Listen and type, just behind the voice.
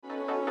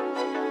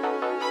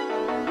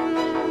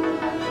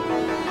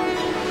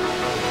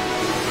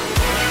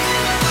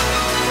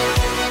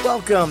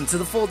Welcome to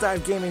the Full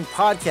Dive Gaming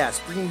Podcast,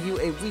 bringing you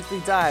a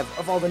weekly dive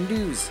of all the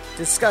news,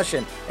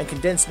 discussion, and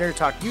condensed nerd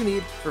talk you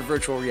need for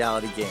virtual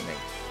reality gaming.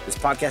 This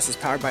podcast is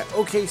powered by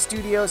OK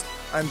Studios.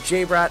 I'm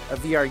Jbrat, a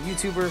VR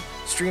YouTuber,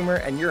 streamer,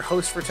 and your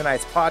host for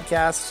tonight's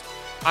podcast.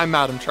 I'm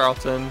Adam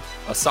Charlton,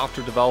 a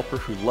software developer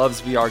who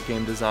loves VR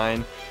game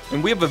design,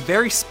 and we have a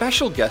very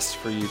special guest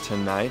for you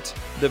tonight,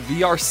 the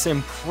VR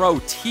Sim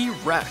Pro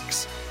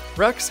T-Rex.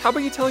 Rex, how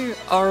about you tell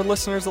our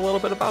listeners a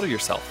little bit about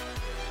yourself?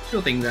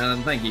 Sure thing,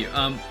 thank you.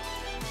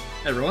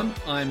 Everyone,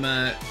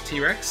 I'm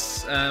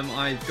T-Rex.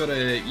 I've got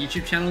a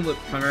YouTube channel that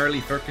primarily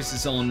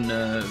focuses on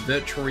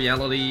virtual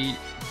reality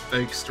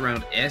focused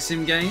around air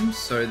sim games.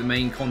 So the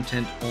main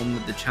content on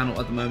the channel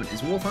at the moment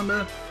is War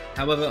Thunder.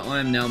 However, I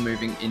am now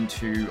moving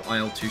into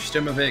IL-2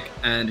 Sturmovik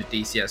and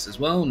DCS as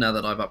well, now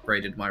that I've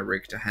upgraded my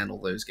rig to handle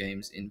those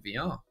games in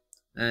VR.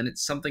 And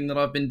it's something that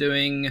I've been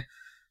doing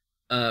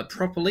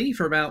properly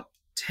for about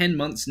 10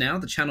 months now.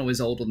 The channel is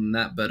older than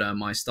that, but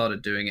I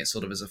started doing it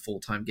sort of as a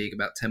full-time gig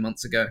about 10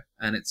 months ago,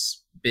 and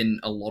it's been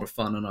a lot of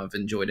fun, and I've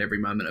enjoyed every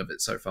moment of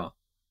it so far.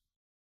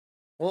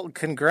 Well,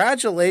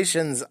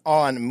 congratulations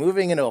on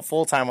moving into a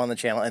full-time on the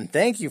channel, and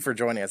thank you for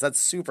joining us. That's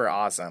super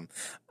awesome.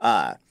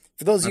 For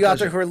those of you out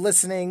there who are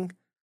listening,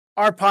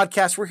 our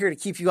podcast, we're here to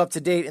keep you up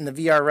to date in the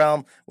VR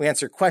realm. We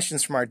answer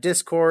questions from our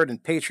Discord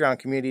and Patreon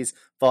communities,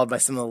 followed by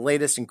some of the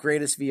latest and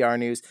greatest VR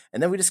news.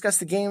 And then we discuss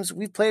the games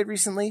we've played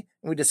recently,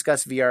 and we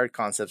discuss VR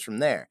concepts from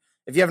there.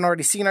 If you haven't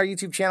already seen our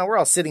YouTube channel, we're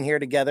all sitting here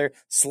together,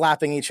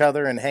 slapping each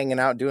other and hanging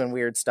out, doing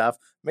weird stuff.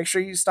 Make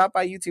sure you stop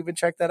by YouTube and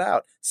check that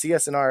out. See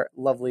us in our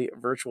lovely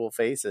virtual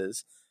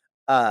faces.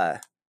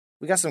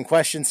 We got some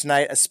questions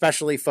tonight,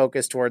 especially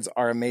focused towards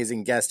our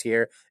amazing guest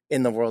here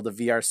in the world of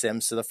VR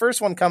Sims. So the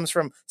first one comes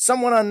from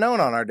someone unknown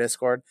on our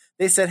Discord.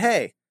 They said,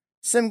 hey,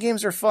 sim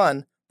games are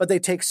fun, but they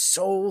take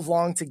so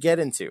long to get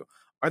into.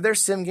 Are there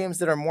sim games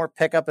that are more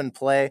pick up and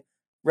play?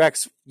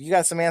 Rex, you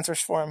got some answers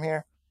for him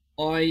here?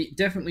 I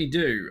definitely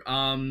do.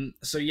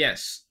 So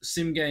yes,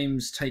 sim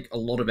games take a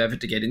lot of effort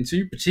to get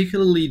into,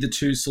 particularly the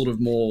two sort of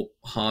more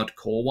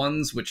hardcore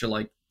ones, which are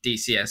like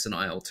DCS and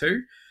IL-2.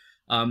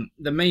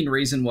 The main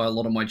reason why a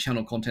lot of my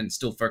channel content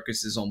still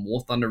focuses on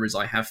War Thunder is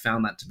I have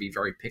found that to be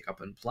very pick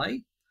up and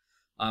play.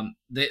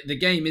 The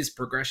game is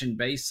progression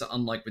based, so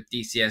unlike with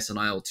DCS and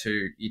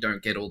IL-2, you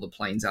don't get all the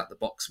planes out the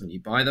box when you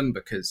buy them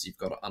because you've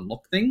got to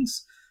unlock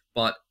things.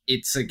 But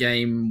it's a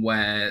game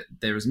where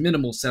there is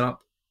minimal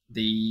setup.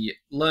 The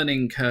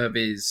learning curve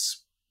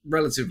is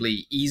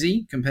relatively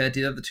easy compared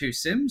to the other two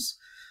sims,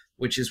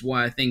 which is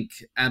why I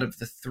think out of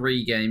the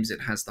three games,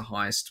 it has the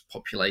highest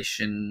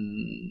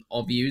population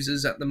of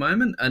users at the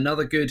moment.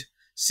 Another good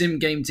sim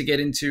game to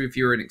get into if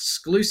you're an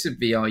exclusive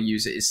VR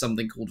user is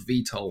something called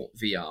VTOL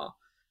VR.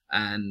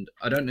 And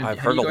I don't know if I've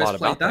heard a lot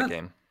about that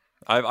game.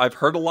 I've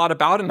heard a lot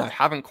about it, and I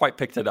haven't quite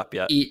picked it up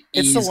yet.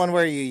 It's the one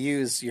where you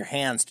use your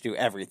hands to do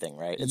everything,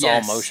 right? It's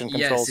all motion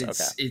controls.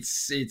 Yes,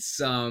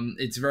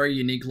 it's very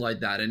unique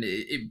like that, and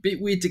it's a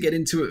bit weird to get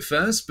into at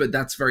first, but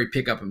that's very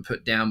pick up and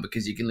put down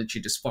because you can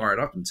literally just fire it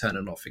up and turn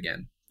it off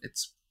again.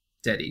 It's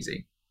dead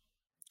easy.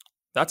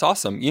 That's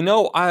awesome. You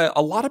know,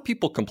 a lot of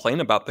people complain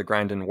about the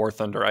grind in War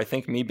Thunder. I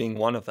think me being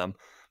one of them.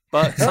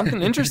 But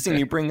something interesting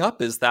you bring up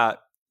is that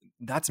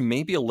that's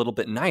maybe a little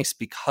bit nice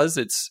because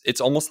it's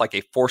almost like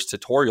a forced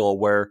tutorial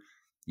where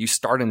you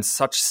start in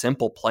such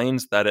simple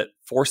planes that it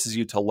forces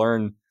you to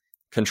learn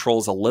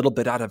controls a little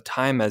bit out of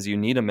time as you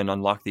need them and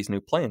unlock these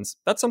new planes.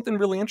 That's something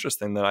really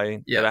interesting that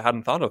I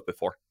hadn't thought of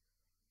before.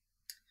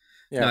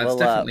 Yeah, it's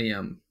definitely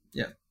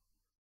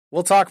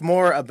We'll talk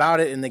more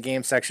about it in the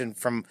game section.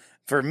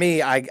 For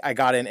me, I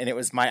got in and it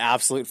was my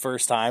absolute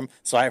first time,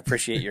 so I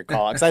appreciate your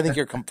call because I think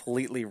you're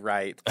completely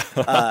right.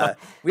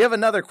 We have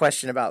another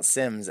question about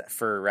Sims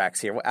for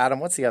Rex here. Adam,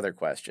 what's the other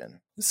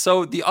question?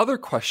 So the other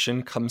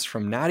question comes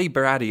from Natty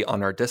Bratty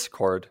on our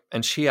Discord,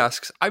 and she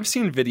asks, I've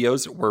seen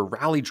videos where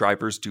rally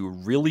drivers do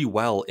really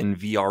well in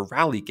VR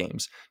rally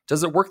games.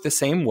 Does it work the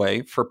same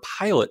way for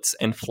pilots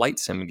and flight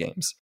sim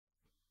games?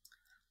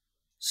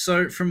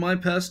 So from my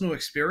personal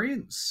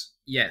experience,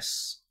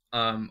 yes.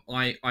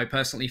 I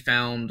personally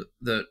found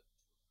that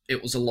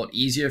it was a lot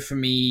easier for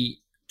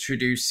me to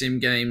do sim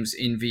games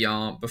in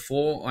VR.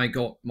 Before I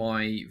got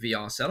my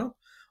VR setup,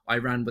 I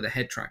ran with a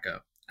head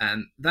tracker,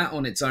 and that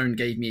on its own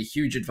gave me a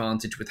huge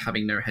advantage with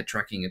having no head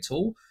tracking at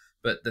all.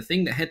 But the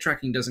thing that head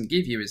tracking doesn't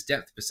give you is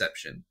depth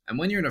perception. And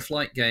when you're in a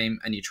flight game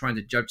and you're trying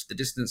to judge the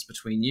distance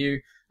between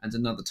you and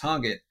another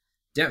target,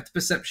 depth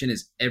perception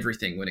is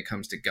everything when it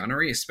comes to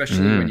gunnery,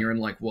 especially when you're in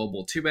like World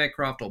War II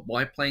aircraft or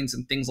biplanes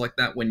and things like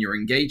that. When your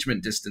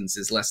engagement distance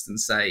is less than,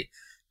 say,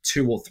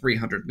 200 or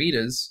 300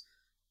 meters,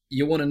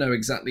 you want to know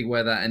exactly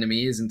where that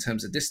enemy is in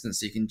terms of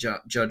distance so you can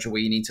judge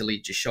where you need to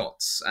lead your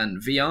shots.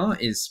 And VR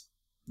is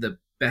the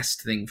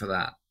best thing for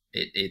that.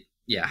 It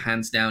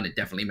hands down, it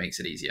definitely makes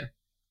it easier.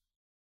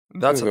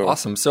 That's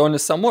awesome. So in a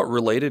somewhat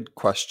related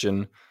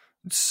question,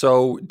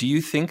 so do you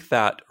think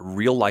that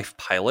real life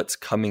pilots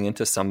coming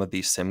into some of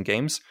these sim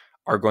games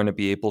are going to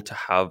be able to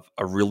have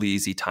a really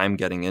easy time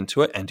getting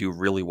into it and do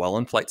really well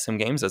in flight sim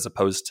games as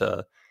opposed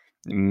to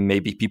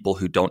maybe people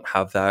who don't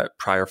have that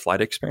prior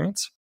flight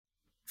experience?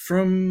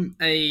 From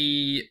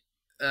a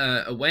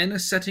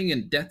awareness setting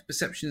and depth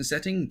perception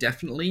setting,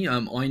 definitely.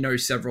 I know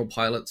several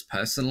pilots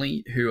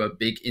personally who are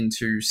big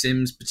into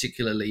sims,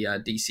 particularly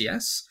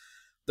DCS.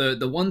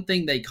 The one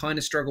thing they kind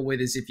of struggle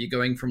with is if you're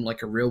going from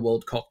like a real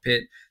world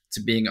cockpit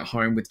to being at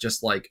home with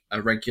just like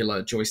a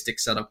regular joystick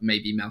setup,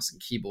 maybe mouse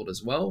and keyboard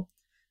as well.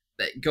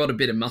 They got a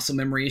bit of muscle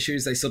memory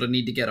issues they sort of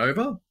need to get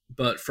over.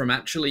 But from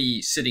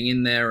actually sitting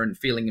in there and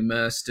feeling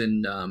immersed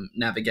in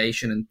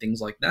navigation and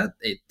things like that,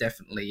 it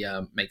definitely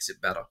makes it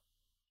better.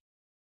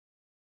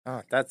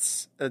 Oh,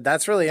 that's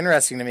really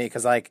interesting to me,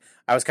 because like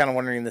I was kind of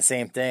wondering the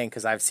same thing,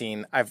 because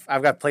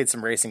I've got played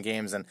some racing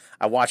games, and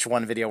I watched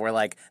one video where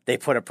like they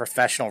put a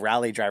professional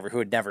rally driver who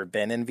had never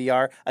been in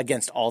VR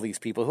against all these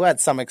people who had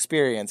some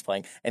experience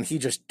playing, and he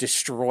just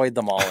destroyed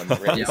them all in the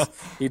race. Yeah.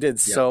 He did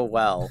so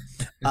well.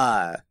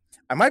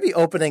 I might be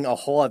opening a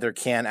whole other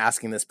can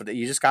asking this, but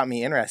you just got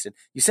me interested.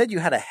 You said you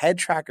had a head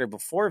tracker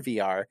before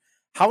VR.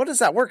 How does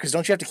that work? Because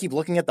don't you have to keep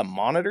looking at the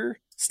monitor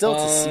still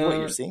to see what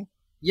you're seeing?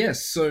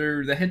 Yes,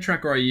 so the head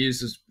tracker I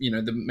used is,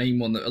 the main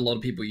one that a lot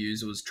of people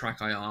use was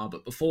TrackIR,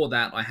 but before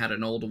that I had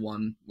an older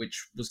one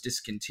which was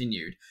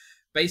discontinued.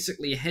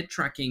 Basically, head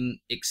tracking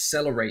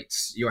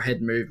accelerates your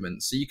head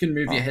movement, so you can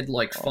move your head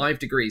like 5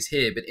 degrees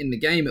here, but in the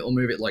game it will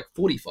move it like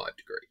 45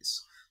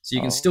 degrees. So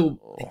you can still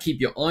keep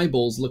your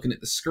eyeballs looking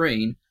at the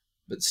screen,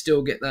 but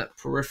still get that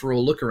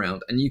peripheral look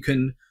around, and you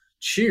can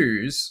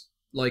choose.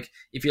 Like,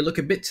 if you look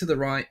a bit to the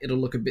right, it'll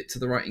look a bit to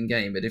the right in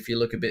game. But if you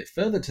look a bit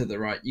further to the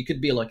right, you could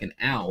be like an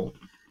owl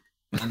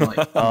and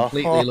like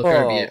completely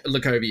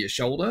look over your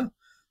shoulder.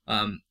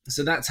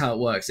 So that's how it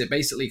works. It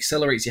basically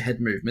accelerates your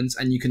head movements,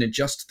 and you can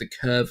adjust the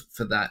curve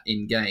for that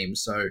in game.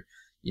 So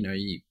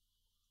you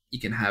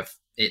can have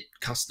it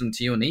custom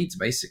to your needs,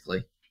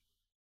 basically.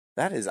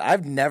 That is,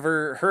 I've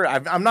never heard.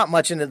 I'm not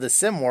much into the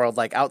sim world,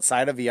 like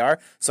outside of VR,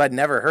 so I'd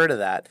never heard of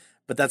that.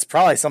 But that's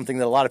probably something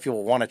that a lot of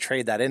people want to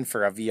trade that in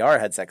for a VR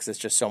headset, because it's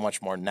just so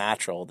much more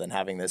natural than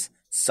having this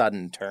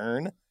sudden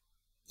turn.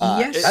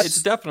 Yes,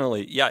 it's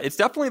definitely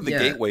the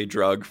gateway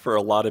drug for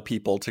a lot of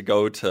people to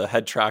go to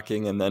head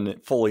tracking and then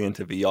fully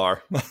into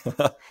VR.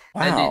 Wow.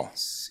 And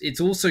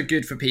it's also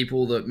good for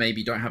people that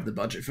maybe don't have the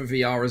budget for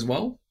VR as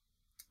well.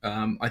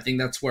 I think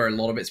that's where a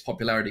lot of its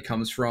popularity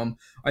comes from.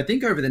 I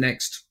think over the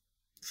next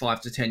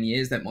 5 to 10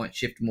 years, that might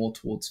shift more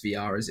towards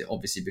VR as it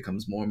obviously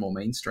becomes more and more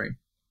mainstream.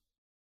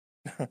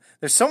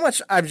 There's so much.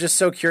 I'm just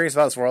so curious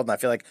about this world, and I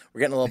feel like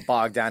we're getting a little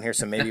bogged down here.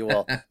 So maybe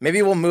we'll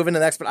move into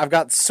the next. But I've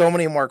got so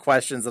many more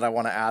questions that I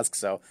want to ask.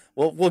 So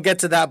we'll get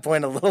to that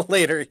point a little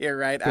later here,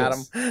 right,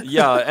 Adam?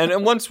 Yeah,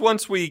 and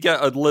once we get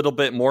a little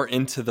bit more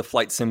into the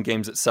flight sim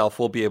games itself,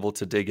 we'll be able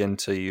to dig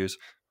into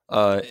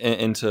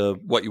into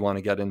what you want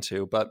to get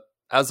into. But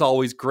as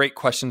always, great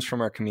questions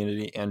from our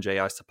community and Jay,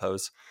 I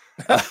suppose.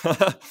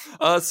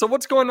 So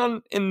what's going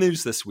on in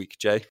news this week,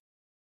 Jay?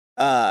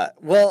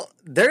 Well,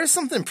 there's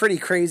something pretty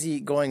crazy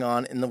going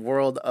on in the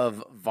world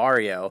of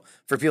Varjo.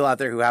 For people out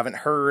there who haven't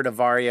heard of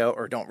Varjo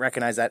or don't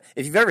recognize that,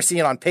 if you've ever seen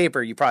it on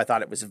paper, you probably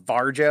thought it was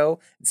Varjo.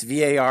 It's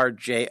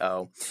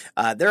Varjo.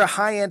 They're a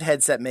high-end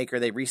headset maker.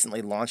 They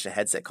recently launched a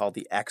headset called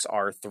the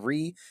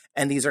XR3,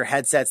 and these are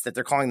headsets that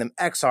they're calling them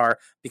XR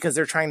because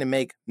they're trying to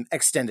make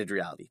extended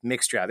reality,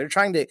 mixed reality. They're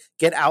trying to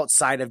get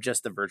outside of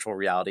just the virtual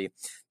reality.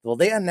 Well,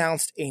 they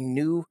announced a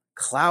new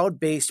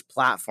cloud-based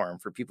platform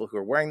for people who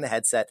are wearing the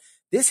headset.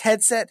 This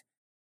headset,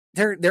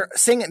 they're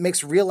saying it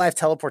makes real-life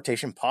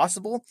teleportation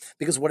possible,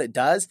 because what it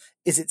does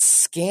is it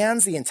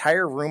scans the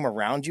entire room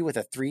around you with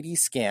a 3D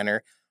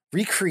scanner,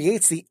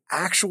 recreates the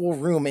actual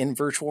room in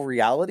virtual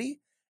reality,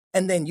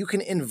 and then you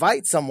can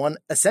invite someone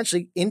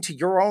essentially into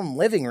your own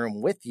living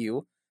room with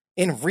you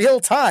in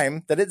real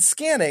time that it's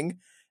scanning,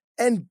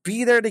 and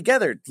be there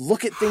together,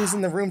 look at things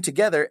in the room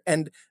together.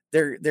 And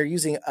they're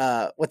using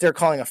what they're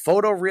calling a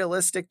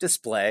photorealistic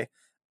display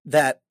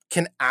that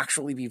can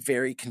actually be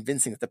very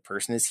convincing that the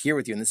person is here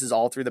with you. And this is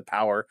all through the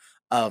power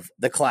of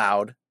the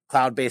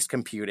cloud-based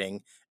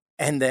computing.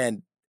 And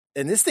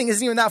this thing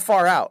isn't even that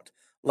far out.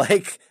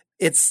 Like,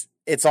 it's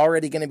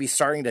already going to be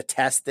starting to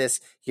test this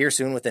here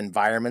soon with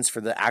environments for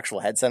the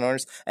actual headset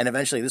owners. And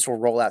eventually this will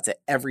roll out to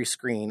every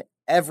screen,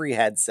 every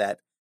headset.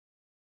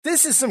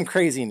 This is some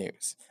crazy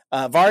news.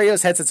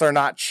 Varjo's headsets are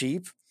not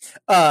cheap.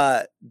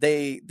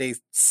 They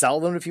sell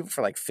them to people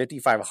for like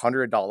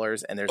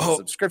 $5,500, and there's a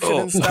subscription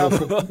and stuff.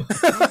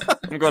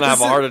 I'm going to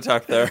have a heart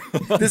attack there.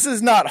 This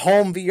is not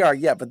home VR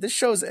yet, but this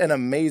shows an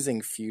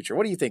amazing future.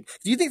 What do you think?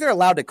 Do you think they're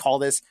allowed to call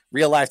this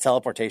real life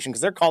teleportation?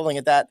 Because they're calling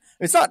it that.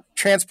 It's not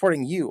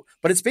transporting you,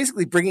 but it's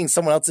basically bringing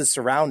someone else's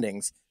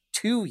surroundings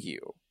to you.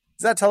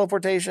 Is that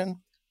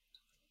teleportation?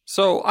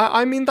 So,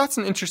 I mean, that's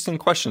an interesting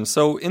question.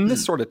 So in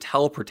this sort of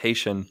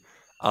teleportation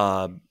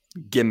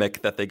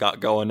gimmick that they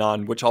got going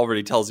on, which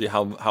already tells you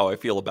how I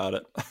feel about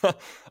it.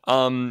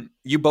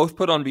 You both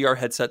put on VR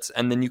headsets,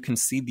 and then you can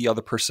see the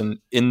other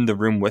person in the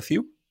room with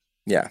you.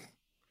 Yeah.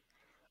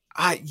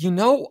 I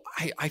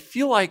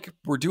feel like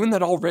we're doing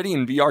that already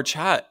in VR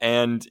chat,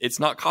 and it's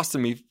not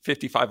costing me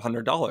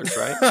 $5,500,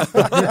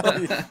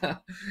 right?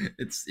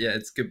 It's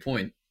a good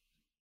point.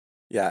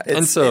 Yeah,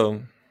 it's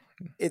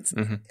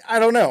I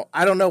don't know.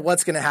 I don't know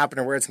what's going to happen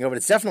or where it's going to go, but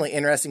it's definitely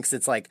interesting because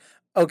it's like,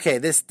 okay,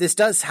 this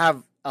does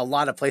have a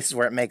lot of places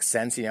where it makes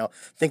sense.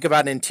 Think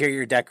about an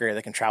interior decorator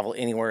that can travel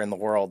anywhere in the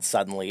world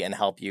suddenly and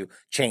help you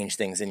change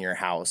things in your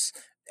house.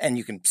 And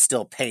you can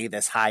still pay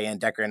this high-end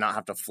decorator and not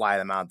have to fly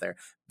them out there.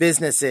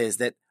 Businesses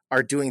that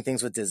are doing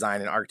things with design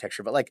and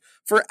architecture. But like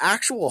for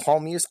actual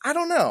home use, I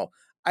don't know.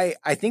 I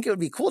think it would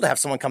be cool to have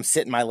someone come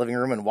sit in my living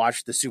room and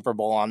watch the Super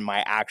Bowl on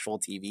my actual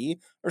TV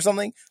or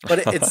something.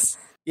 But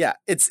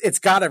it's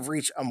got to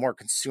reach a more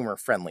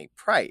consumer-friendly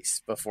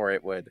price before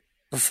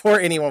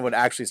anyone would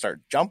actually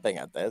start jumping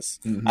at this.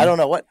 Mm-hmm. I don't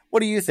know. What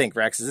do you think,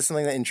 Rex? Is this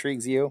something that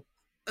intrigues you?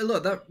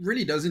 Look, that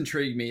really does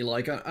intrigue me.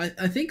 Like,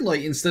 I think,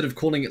 like, instead of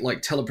calling it,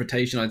 like,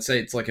 teleportation, I'd say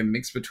it's, like, a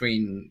mix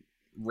between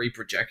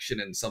reprojection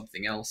and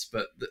something else.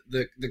 But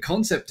the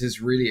concept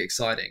is really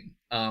exciting.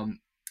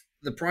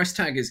 The price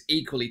tag is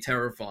equally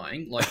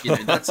terrifying. Like,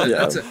 that's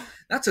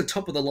a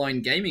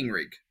top-of-the-line gaming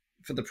rig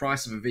for the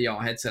price of a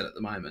VR headset at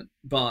the moment.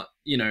 But,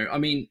 I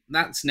mean,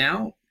 that's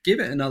now. Give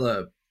it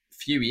another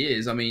few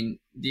years. I mean,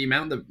 the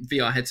amount that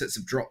VR headsets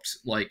have dropped,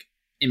 like,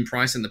 in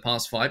price in the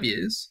past 5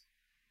 years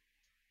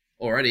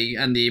already,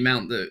 and the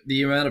amount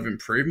of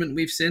improvement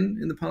we've seen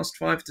in the past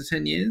 5 to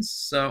 10 years.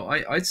 So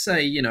I'd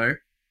say,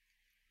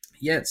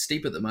 it's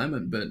steep at the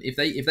moment, but if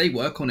they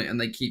work on it and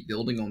they keep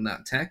building on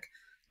that tech,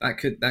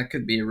 that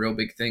could be a real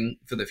big thing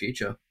for the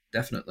future.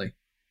 Definitely.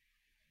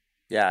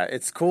 Yeah,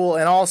 it's cool.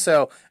 And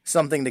also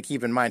something to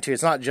keep in mind too,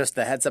 it's not just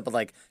the headset, but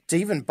like to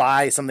even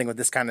buy something with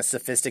this kind of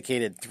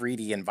sophisticated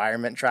 3D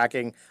environment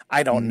tracking,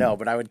 I don't know,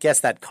 but I would guess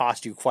that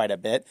cost you quite a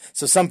bit.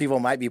 So some people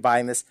might be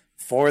buying this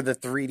for the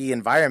 3D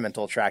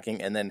environmental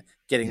tracking and then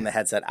getting the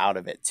headset out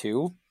of it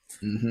too.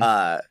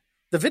 Mm-hmm.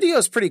 The video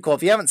is pretty cool.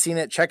 If you haven't seen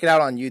it, check it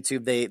out on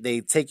YouTube. They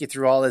take you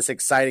through all this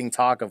exciting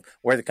talk of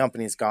where the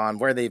company's gone,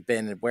 where they've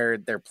been, and where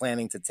they're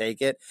planning to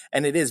take it.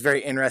 And it is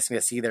very interesting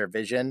to see their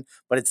vision,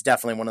 but it's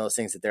definitely one of those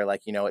things that they're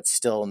like, it's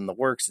still in the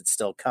works, it's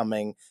still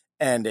coming.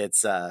 And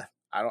it's I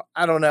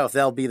don't know if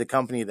they'll be the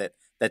company that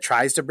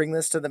tries to bring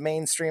this to the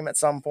mainstream at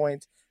some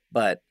point,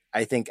 but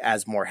I think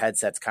as more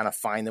headsets kind of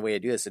find the way to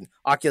do this, and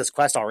Oculus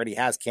Quest already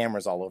has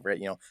cameras all over it,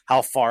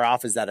 how far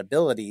off is that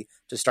ability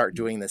to start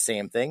doing the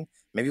same thing?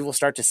 Maybe we'll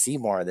start to see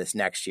more of this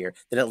next year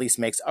that at least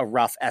makes a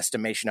rough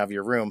estimation of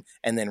your room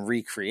and then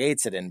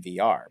recreates it in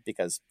VR,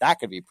 because that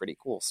could be pretty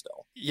cool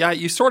still. Yeah,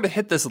 you sort of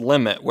hit this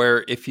limit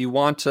where if you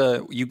want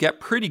to, you get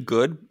pretty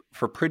good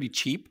for pretty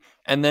cheap.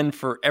 And then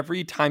for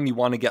every time you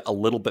want to get a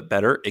little bit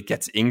better, it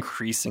gets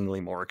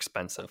increasingly more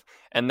expensive.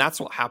 And that's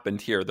what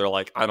happened here. They're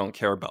like, I don't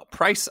care about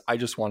price. I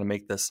just want to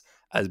make this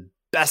as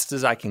best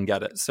as I can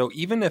get it. So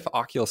even if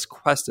Oculus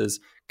Quest is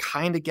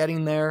kind of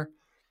getting there,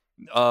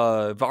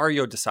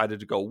 Varjo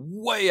decided to go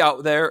way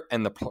out there,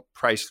 and the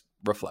price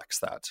reflects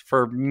that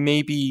for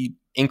maybe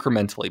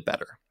incrementally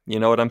better.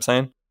 You know what I'm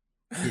saying?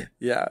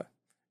 Yeah.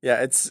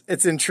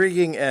 It's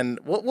intriguing, and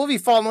we'll be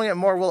following it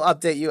more. We'll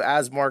update you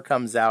as more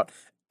comes out.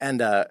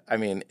 And I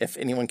mean, if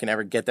anyone can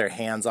ever get their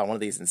hands on one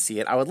of these and see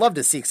it, I would love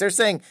to see, because they're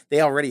saying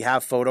they already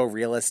have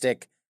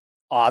photorealistic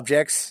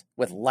objects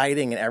with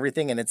lighting and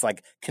everything, and it's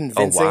like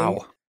convincing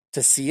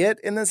to see it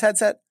in this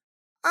headset.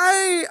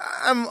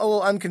 I'm a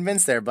little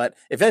unconvinced there, but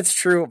if that's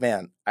true,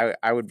 man,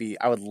 I would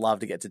love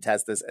to get to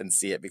test this and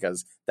see it,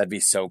 because that'd be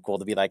so cool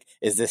to be like,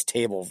 is this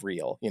table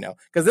real?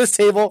 Because this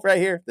table right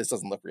here, this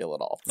doesn't look real at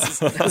all.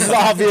 This is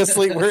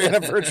obviously, we're in a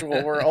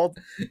virtual world.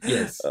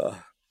 Yes.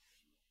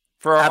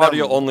 For our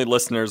audio-only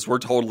listeners, we're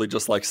totally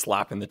just like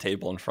slapping the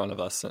table in front of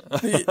us.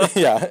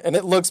 Yeah, and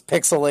it looks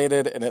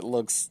pixelated and it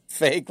looks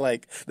fake.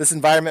 Like, this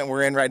environment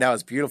we're in right now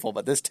is beautiful,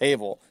 but this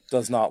table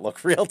does not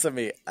look real to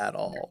me at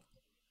all.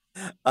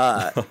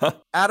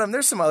 Adam,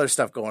 there's some other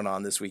stuff going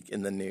on this week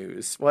in the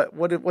news.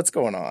 What's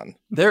going on?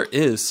 There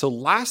is. So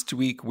last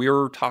week we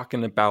were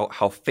talking about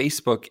how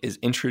Facebook is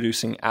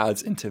introducing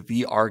ads into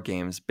VR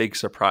games. Big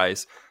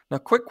surprise. Now,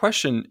 quick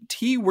question,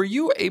 T,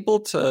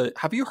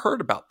 have you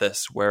heard about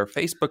this, where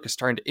Facebook is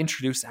starting to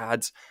introduce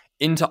ads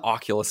into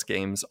Oculus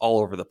games all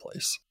over the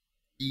place?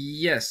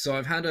 Yes, so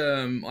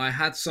I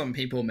had some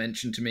people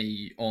mention to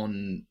me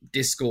on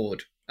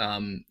Discord a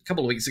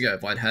couple of weeks ago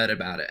if I'd heard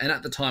about it, and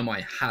at the time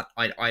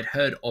I'd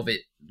heard of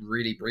it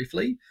really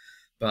briefly,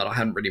 but I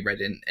hadn't really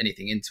read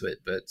anything into it.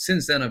 But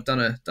since then, I've done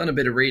a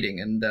bit of reading,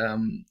 and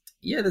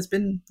there's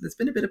been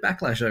a bit of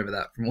backlash over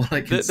that, from what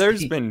I can see.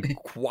 There's been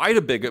quite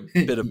a bit of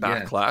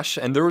backlash,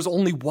 and there was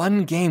only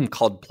one game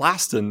called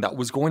Blaston that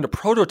was going to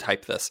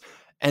prototype this,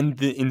 and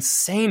the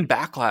insane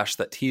backlash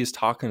that T is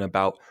talking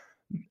about,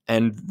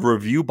 and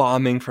review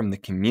bombing from the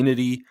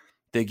community.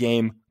 The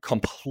game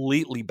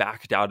completely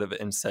backed out of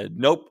it and said,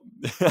 nope,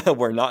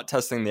 we're not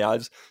testing the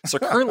ads. So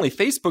currently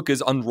Facebook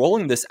is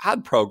unrolling this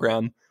ad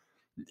program,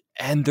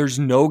 and there's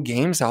no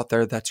games out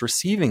there that's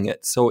receiving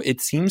it. So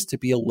it seems to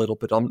be a little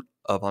bit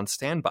on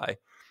standby.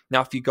 Now,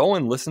 if you go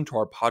and listen to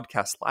our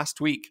podcast last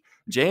week,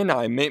 Jay and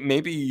I,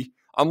 maybe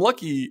I'm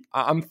lucky.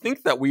 I'm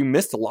think that we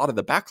missed a lot of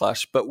the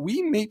backlash, but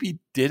we maybe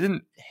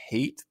didn't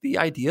hate the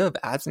idea of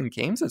ads in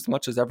games as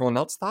much as everyone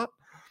else thought.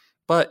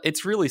 But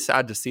it's really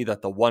sad to see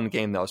that the one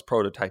game that was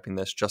prototyping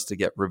this just to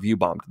get review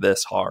bombed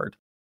this hard.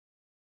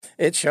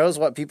 It shows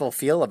what people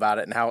feel about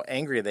it and how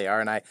angry they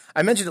are. And I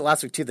mentioned it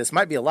last week too. This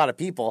might be a lot of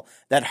people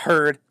that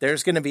heard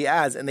there's going to be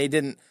ads and they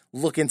didn't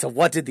look into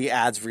what did the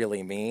ads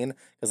really mean.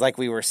 Because like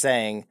we were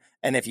saying,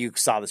 and if you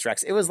saw this,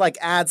 Rex, it was like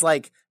ads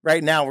like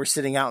right now we're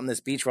sitting out in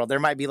this beach world. There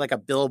might be like a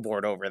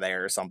billboard over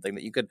there or something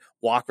that you could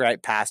walk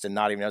right past and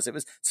not even notice. It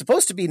was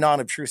supposed to be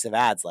non-obtrusive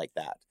ads like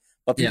that.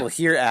 But people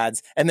hear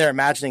ads and they're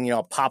imagining,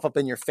 a pop-up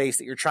in your face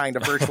that you're trying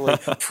to virtually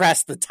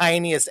press the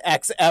tiniest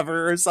X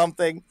ever or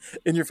something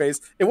in your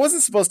face. It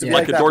wasn't supposed to be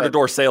like a that,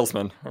 door-to-door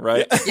salesman,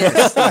 right?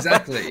 Yes,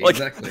 exactly.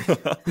 Exactly.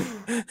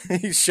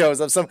 He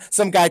shows up.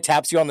 Some guy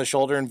taps you on the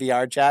shoulder in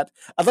VR chat.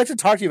 I'd like to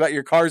talk to you about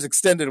your car's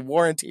extended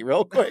warranty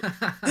real quick.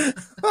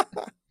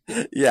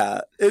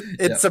 Yeah.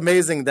 It's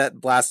amazing that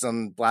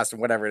Blasphemy,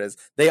 whatever it is,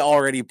 they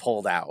already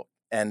pulled out.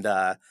 And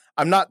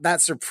I'm not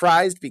that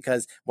surprised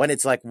because when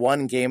it's like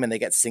one game and they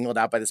get singled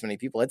out by this many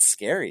people, it's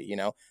scary.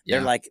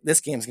 They're like, this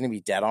game's going to be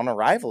dead on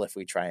arrival if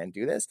we try and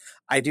do this.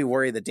 I do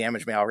worry the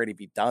damage may already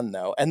be done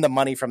though. And the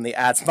money from the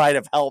ads might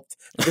have helped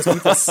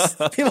because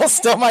people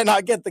still might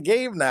not get the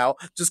game now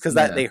just because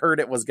they heard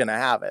it was going to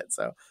have it.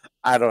 So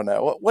I don't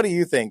know. What do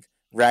you think,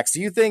 Rex? Do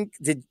you think,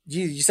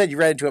 you said you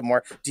read into it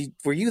more.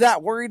 Were you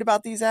that worried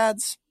about these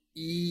ads?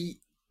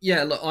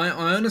 Yeah, look, I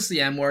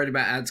honestly am worried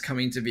about ads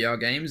coming to VR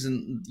games,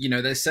 and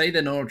they say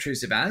they're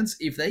non-obtrusive ads.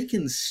 If they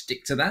can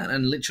stick to that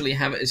and literally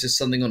have it as just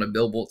something on a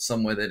billboard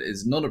somewhere that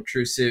is not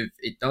obtrusive,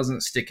 it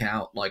doesn't stick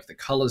out, like the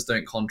colors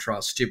don't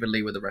contrast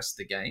stupidly with the rest of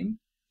the game,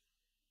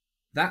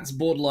 that's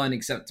borderline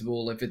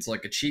acceptable if it's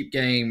like a cheap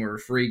game or a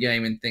free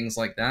game and things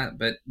like that.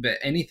 But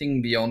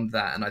anything beyond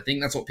that, and I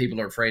think that's what people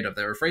are afraid of.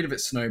 They're afraid of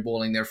it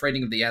snowballing. They're afraid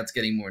of the ads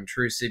getting more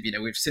intrusive.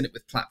 We've seen it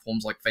with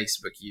platforms like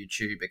Facebook,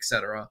 YouTube,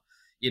 etc.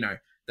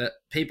 That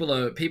people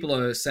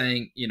are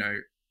saying,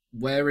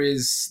 where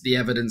is the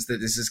evidence that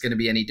this is going to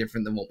be any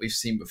different than what we've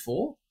seen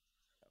before?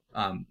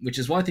 Which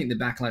is why I think the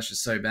backlash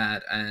is so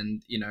bad.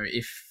 And,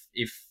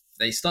 if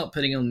they start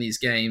putting on these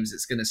games,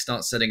 it's going to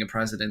start setting a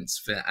precedence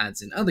for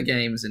ads in other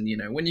games. And,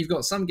 when you've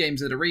got some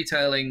games that are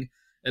retailing,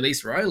 at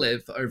least where I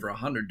live, for over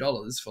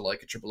 $100 for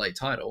like a AAA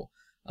title,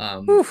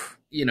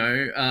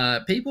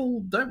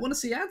 people don't want to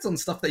see ads on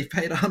stuff they've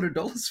paid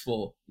 $100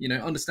 for,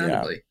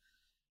 understandably.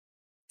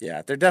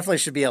 Yeah, there definitely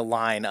should be a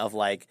line of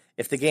like,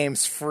 if the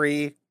game's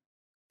free,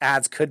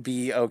 ads could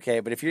be okay,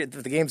 but if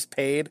the game's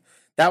paid,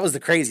 that was the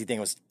crazy thing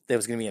was it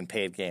was going to be in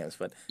paid games.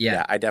 But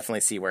yeah, I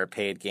definitely see where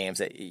paid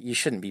games you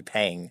shouldn't be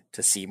paying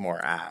to see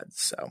more ads.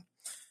 So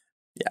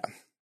yeah.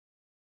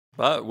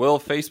 But will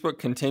Facebook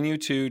continue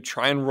to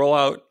try and roll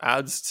out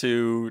ads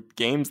to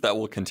games that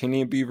will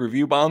continue to be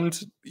review bombed?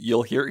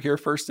 You'll hear it here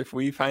first if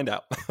we find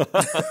out.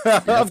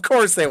 Of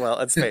course they will.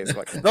 It's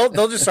Facebook.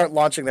 They'll just start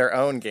launching their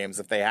own games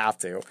if they have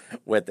to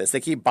with this. They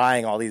keep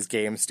buying all these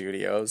game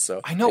studios. So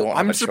I know.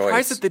 I'm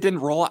surprised that they didn't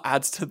roll out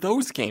ads to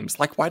those games.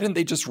 Like, why didn't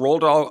they just roll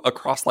it out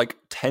across like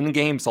 10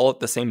 games all at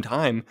the same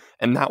time?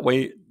 And that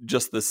way,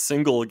 just the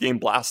single game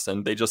blast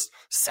and they just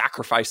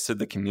sacrifice to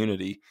the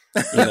community.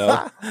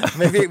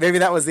 Maybe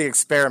that was the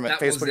experiment.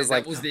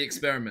 That was the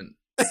experiment.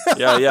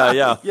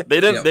 Yeah. They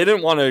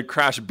didn't want to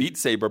crash Beat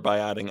Saber by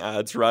adding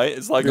ads, right?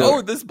 It's like,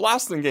 this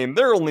blasting game,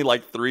 they're only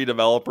like 3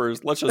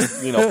 developers. Let's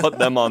just, put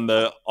them on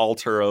the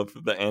altar of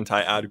the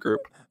anti-ad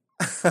group.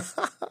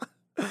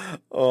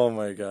 Oh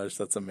my gosh,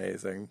 that's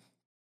amazing.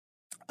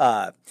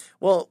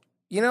 Well,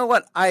 you know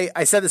what?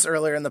 I said this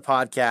earlier in the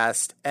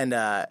podcast, and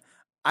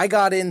I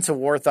got into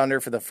War Thunder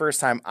for the first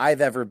time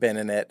I've ever been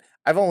in it.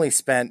 I've only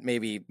spent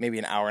maybe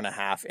an hour and a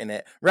half in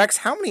it. Rex,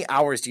 how many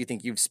hours do you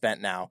think you've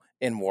spent now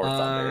in War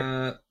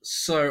Thunder?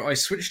 So I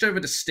switched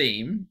over to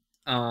Steam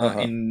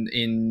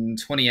in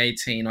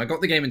 2018. I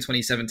got the game in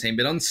 2017,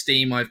 but on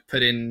Steam I've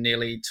put in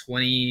nearly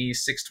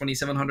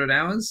 2,700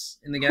 hours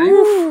in the game.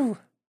 Woo!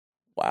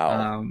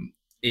 Wow.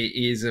 It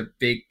is a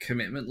big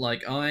commitment.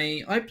 Like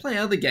I play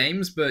other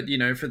games, but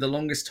for the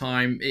longest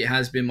time it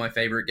has been my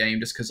favorite game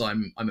just because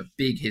I'm a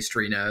big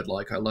history nerd.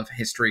 Like I love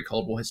history,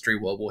 Cold War history,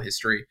 World War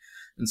history.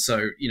 And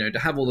so, to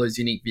have all those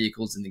unique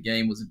vehicles in the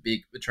game was a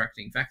big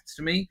attracting factor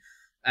to me.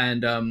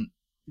 And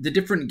the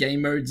different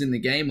game modes in the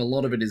game, a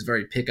lot of it is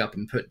very pick up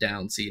and put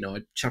down. So,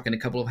 I chuck in a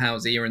couple of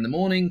hours here in the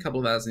morning, a couple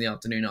of hours in the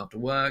afternoon after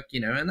work,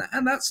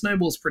 and that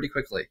snowballs pretty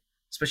quickly,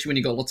 especially when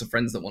you got lots of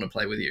friends that want to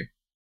play with you.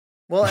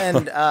 Well,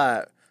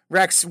 and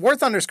Rex, War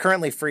Thunder is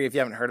currently free if you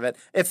haven't heard of it.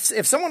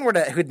 If someone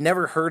who'd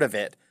never heard of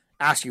it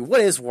asked you,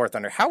 what is War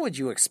Thunder? How would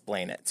you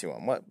explain it to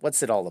them?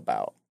 What's it all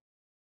about?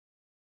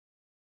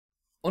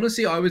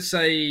 Honestly, I would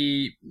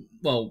say,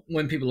 well,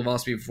 when people have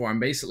asked me before, I'm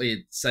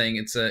basically saying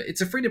it's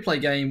a free-to-play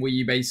game where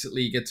you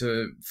basically get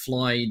to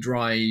fly,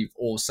 drive,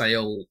 or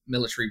sail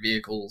military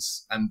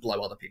vehicles and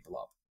blow other people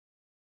up.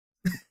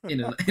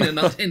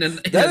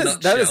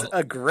 That is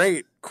a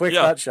great quick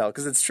nutshell,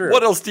 because it's true.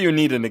 What else do you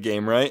need in a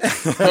game, right?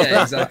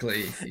 Yeah,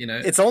 exactly.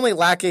 It's only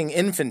lacking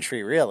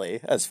infantry,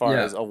 really, as far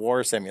as a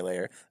war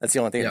simulator. That's the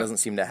only thing it doesn't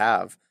seem to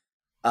have.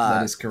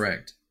 That is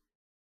correct.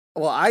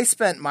 Well, I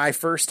spent my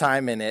first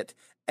time in it,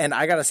 and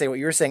I got to say, what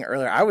you were saying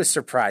earlier, I was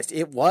surprised.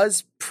 It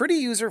was pretty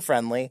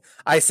user-friendly.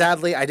 I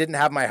didn't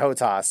have my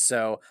HOTAS,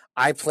 so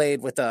I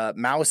played with a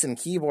mouse and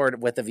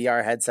keyboard with the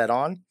VR headset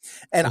on,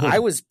 and I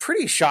was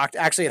pretty shocked,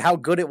 actually, at how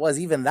good it was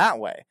even that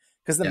way,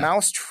 because the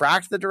mouse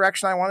tracked the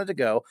direction I wanted to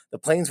go. The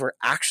planes were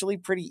actually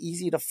pretty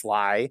easy to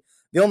fly.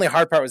 The only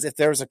hard part was if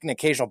there was an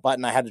occasional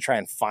button I had to try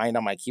and find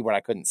on my keyboard,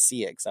 I couldn't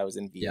see it because I was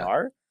in VR.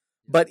 Yeah.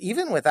 But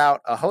even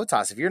without a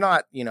HOTAS, if you're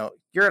not,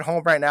 you're at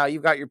home right now,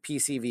 you've got your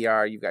PC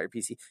VR, you've got your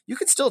PC, you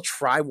can still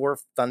try War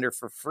Thunder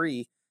for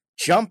free,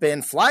 jump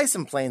in, fly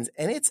some planes,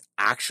 and it's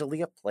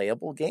actually a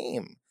playable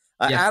game.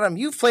 Adam,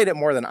 you've played it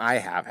more than I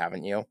have,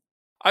 haven't you?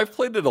 I've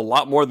played it a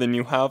lot more than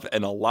you have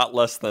and a lot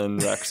less than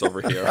Rex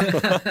over here.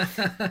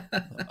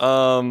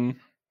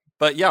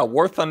 But yeah,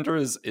 War Thunder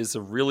is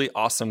a really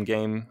awesome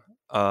game.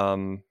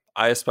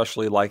 I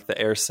especially like the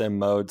air sim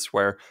modes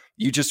where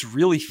you just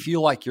really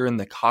feel like you're in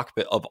the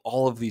cockpit of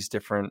all of these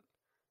different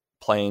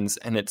planes.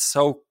 And it's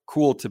so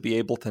cool to be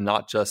able to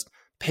not just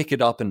pick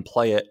it up and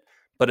play it,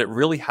 but it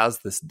really has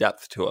this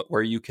depth to it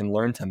where you can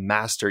learn to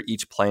master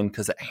each plane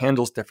because it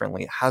handles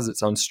differently. It has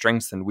its own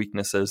strengths and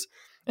weaknesses.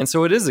 And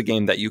so it is a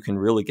game that you can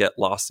really get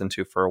lost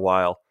into for a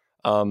while.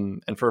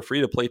 And for a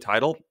free-to-play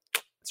title,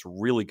 it's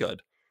really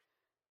good.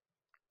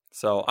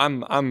 So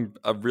I'm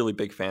a really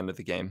big fan of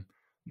the game.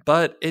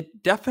 But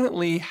it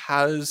definitely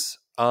has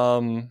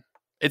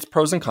its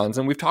pros and cons,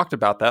 and we've talked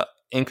about that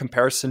in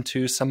comparison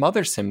to some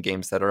other sim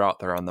games that are out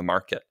there on the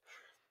market.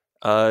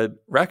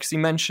 Rex, you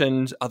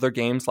mentioned other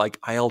games like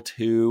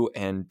IL-2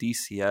 and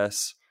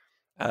DCS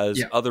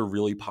as other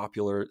really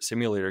popular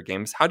simulator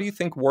games. How do you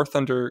think War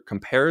Thunder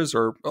compares,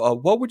 or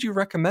what would you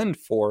recommend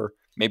for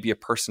maybe a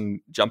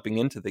person jumping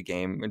into the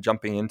game and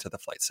jumping into the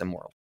flight sim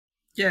world?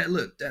 Yeah,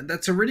 look,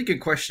 that's a really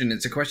good question.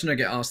 It's a question I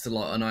get asked a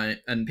lot,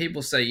 and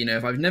people say,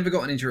 if I've never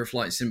gotten into a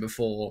flight sim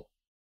before,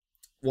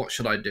 what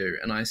should I do?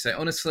 And I say,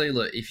 honestly,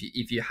 look, if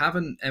you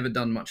haven't ever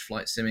done much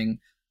flight simming,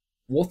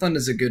 War Thunder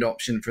is a good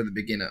option for the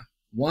beginner.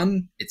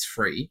 One, it's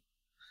free,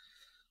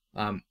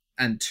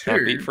 and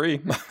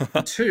free.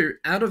 two,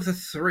 out of the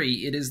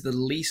three, it is the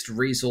least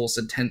resource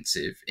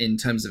intensive in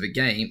terms of a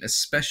game,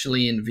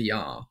 especially in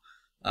VR.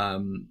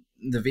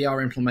 The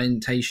VR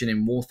implementation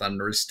in War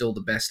Thunder is still the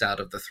best out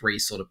of the three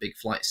sort of big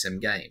flight sim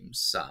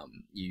games.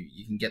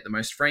 You can get the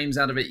most frames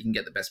out of it, you can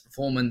get the best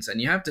performance, and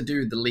you have to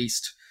do the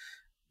least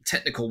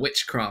technical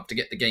witchcraft to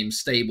get the game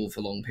stable for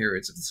long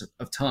periods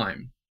of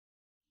time.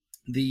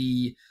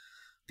 The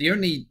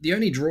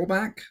only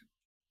drawback,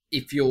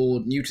 if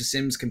you're new to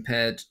Sims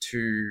compared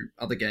to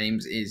other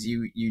games, is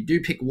you do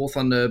pick War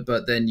Thunder,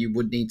 but then you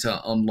would need to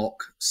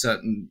unlock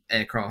certain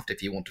aircraft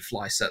if you want to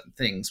fly certain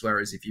things,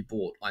 whereas if you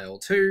bought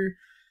IL-2,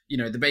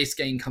 the base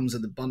game comes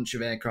with a bunch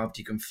of aircraft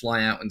you can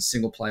fly out in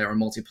single player or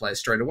multiplayer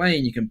straight away,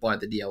 and you can buy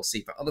the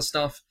DLC for other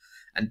stuff.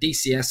 And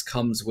DCS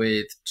comes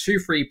with 2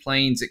 free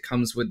planes. It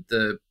comes with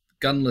the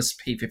gunless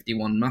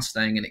P-51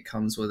 Mustang, and it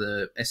comes with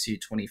a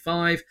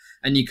Su-25.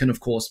 And you can,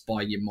 of course,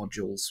 buy your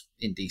modules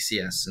in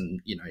DCS,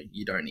 and,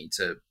 you don't need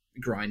to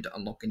grind to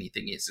unlock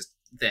anything. It's just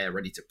there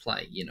ready to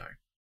play,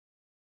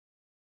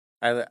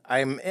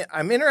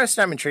 I'm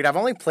interested. I'm intrigued. I've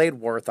only played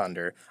War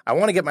Thunder. I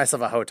want to get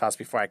myself a HOTAS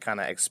before I kind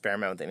of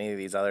experiment with any of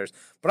these others.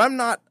 But I'm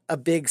not a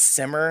big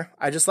simmer.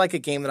 I just like a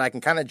game that I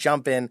can kind of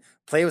jump in,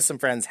 play with some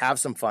friends,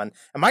 have some fun.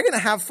 Am I going to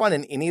have fun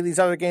in any of these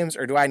other games,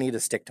 or do I need to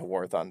stick to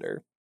War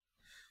Thunder?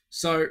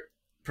 So,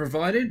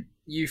 provided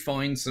you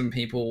find some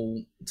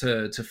people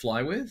to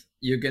fly with,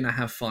 you're going to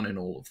have fun in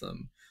all of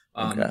them.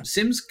 Okay.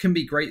 Sims can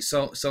be great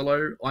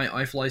solo.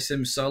 I fly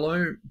Sims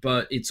solo,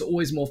 but it's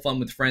always more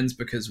fun with friends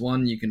because,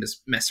 one, you can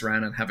just mess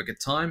around and have a good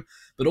time,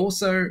 but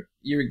also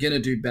you're going to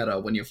do better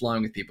when you're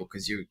flying with people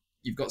because you've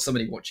got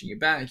somebody watching your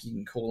back. You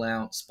can call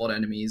out, spot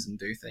enemies, and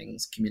do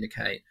things,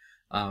 communicate.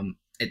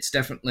 It's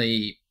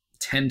definitely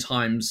 10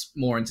 times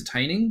more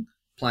entertaining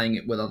playing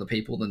it with other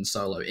people than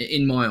solo,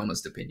 in my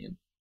honest opinion.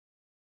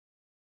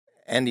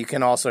 And you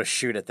can also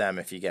shoot at them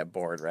if you get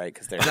bored, right?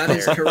 Because that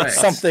is correct.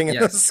 Something in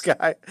the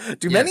sky.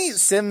 Do many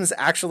Sims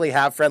actually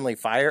have friendly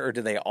fire, or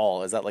do they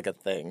all? Is that like a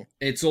thing?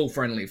 It's all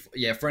friendly.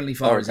 Yeah, friendly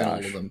fire is in all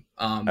of them.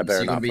 I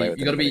better not play with it.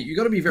 You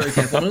got to be very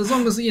careful. And as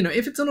long as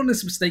if it's an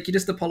honest mistake, you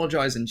just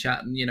apologize in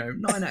chat, and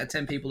 9 out of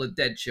 10 people are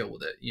dead chill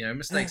with it.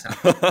 Mistakes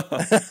happen.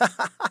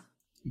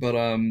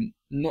 But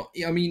not.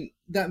 I mean,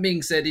 that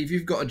being said, if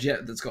you've got a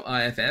jet that's got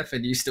IFF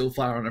and you still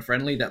fire on a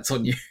friendly, that's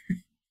on you.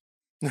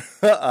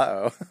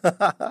 Uh-oh.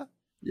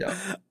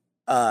 Yeah.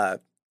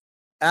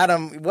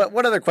 Adam,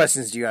 what other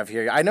questions do you have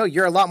here? I know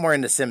you're a lot more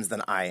into Sims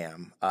than I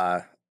am.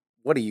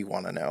 What do you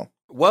want to know?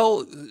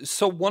 Well,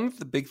 so one of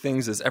the big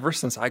things is ever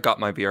since I got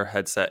my VR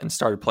headset and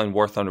started playing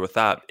War Thunder with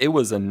that, it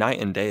was a night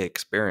and day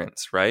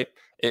experience, right?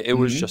 It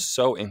was just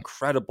so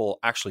incredible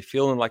actually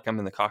feeling like I'm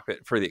in the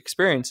cockpit for the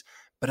experience,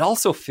 but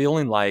also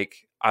feeling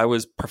like I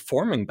was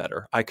performing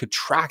better. I could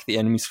track the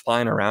enemies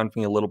flying around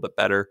me a little bit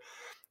better.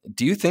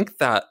 Do you think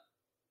that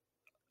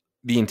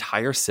the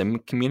entire sim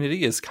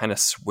community is kind of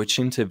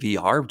switching to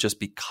VR just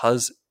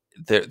because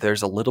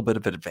there's a little bit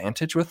of an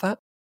advantage with that?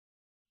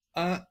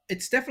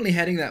 It's definitely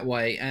heading that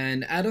way,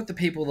 and out of the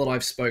people that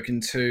I've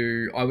spoken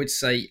to, I would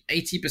say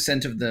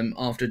 80% of them,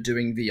 after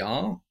doing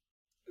VR,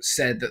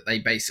 said that they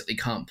basically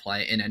can't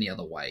play it in any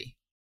other way.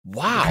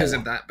 Wow!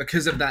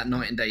 Because of that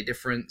night and day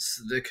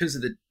difference, because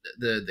of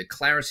the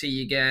clarity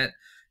you get,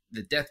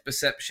 the depth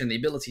perception, the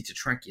ability to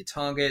track your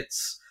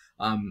targets.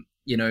 The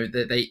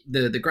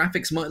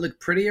graphics might look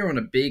prettier on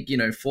a big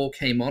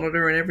 4K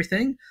monitor and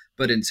everything,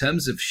 but in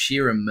terms of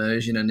sheer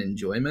immersion and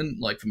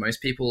enjoyment, like for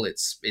most people,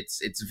 it's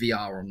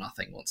VR or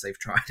nothing once they've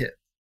tried it.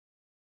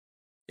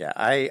 Yeah,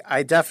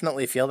 I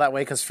definitely feel that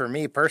way, because for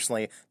me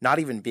personally, not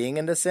even being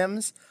into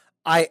Sims,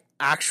 I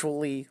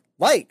actually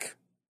like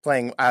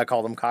playing, I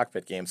call them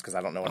cockpit games because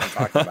I don't know what I'm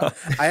talking about.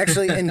 I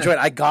actually enjoyed it.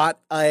 I got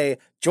a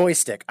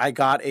joystick. I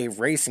got a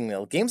racing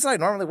wheel. Games that I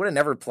normally would have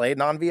never played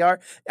non-VR.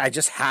 I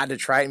just had to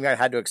try it. I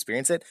had to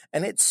experience it.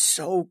 And it's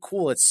so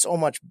cool. It's so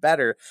much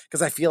better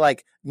because I feel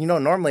like,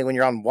 normally when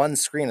you're on one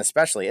screen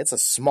especially, it's a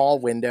small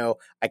window.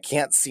 I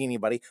can't see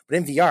anybody. But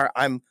in VR,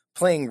 I'm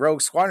playing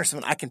Rogue Squadron or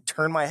something. I can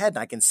turn my head and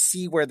I can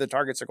see where the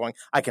targets are going.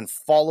 I can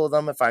follow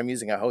them if I'm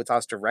using a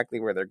HOTAS directly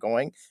where they're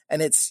going.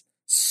 And it's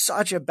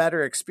such a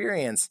better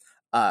experience.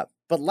 But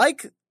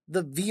like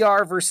the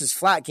VR versus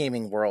flat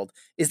gaming world,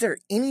 is there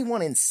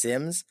anyone in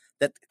Sims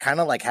that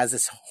kind of like has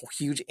this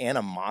huge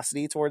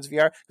animosity towards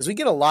VR? Because we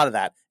get a lot of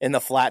that in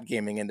the flat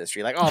gaming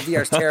industry. Like, oh,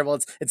 VR is terrible.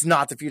 It's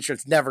not the future.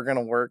 It's never going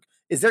to work.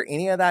 Is there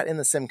any of that in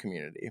the Sim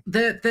community?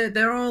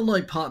 There are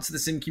like parts of the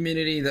Sim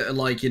community that are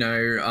like,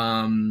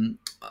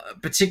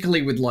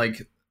 particularly with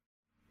like,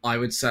 I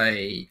would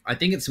say, I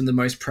think it's the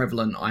most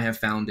prevalent I have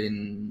found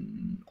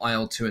in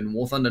IL-2 and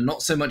War Thunder.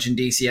 Not so much in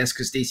DCS,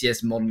 because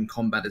DCS modern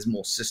combat is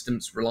more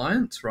systems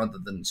reliant rather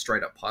than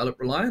straight up pilot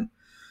reliant.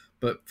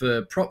 But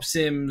for prop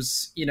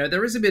sims,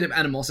 there is a bit of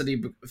animosity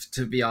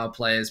to VR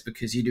players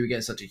because you do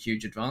get such a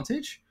huge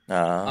advantage.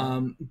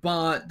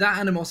 But that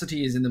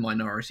animosity is in the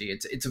minority.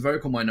 It's a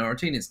vocal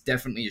minority, and it's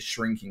definitely a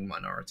shrinking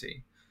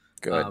minority.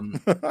 Good.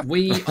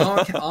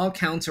 Our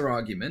counter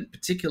argument,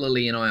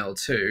 particularly in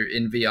IL-2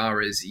 in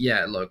VR, is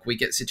look, we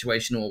get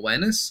situational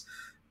awareness,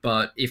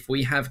 but if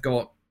we have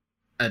got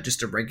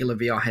just a regular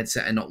VR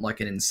headset and not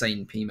like an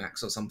insane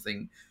PMAX or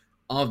something,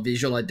 our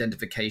visual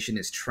identification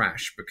is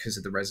trash because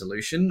of the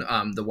resolution.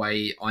 The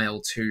way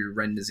IL-2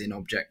 renders in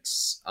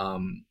objects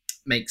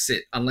makes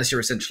it, unless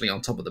you're essentially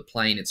on top of the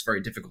plane, it's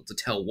very difficult to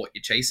tell what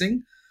you're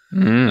chasing.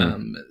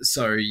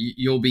 So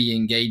you'll be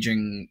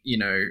engaging,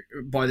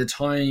 by the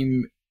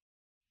time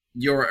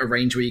you're at a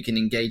range where you can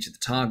engage at the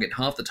target,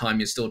 half the time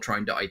you're still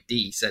trying to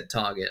ID said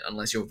target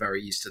unless you're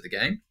very used to the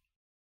game.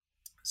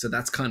 So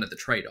that's kind of the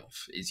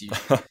trade-off, is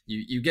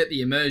you get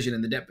the immersion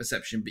and the depth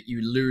perception, but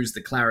you lose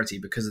the clarity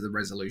because of the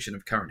resolution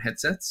of current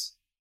headsets.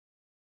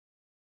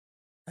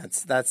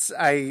 That's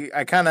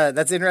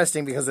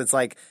interesting, because it's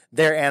like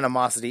their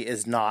animosity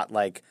is not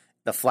like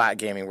the flat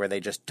gaming where they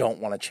just don't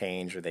want to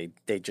change, or they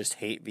just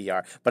hate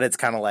VR, but it's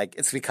kind of like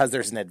it's because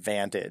there's an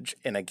advantage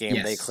in a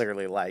game they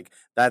clearly like.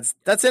 That's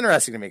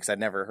interesting to me, because I'd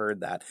never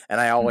heard that,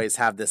 and I always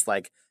have this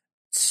like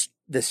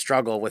this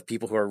struggle with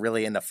people who are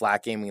really into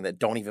flat gaming that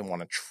don't even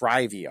want to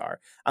try VR.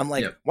 I'm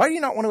like, why do you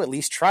not want to at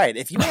least try it?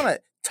 If you want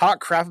to talk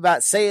crap about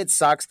it, say it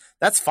sucks,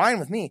 that's fine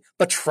with me,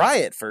 but try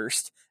it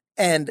first.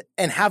 And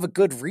have a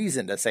good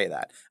reason to say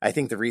that. I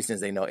think the reason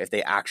is they know if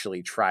they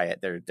actually try it,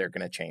 they're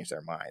going to change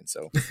their mind,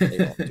 so they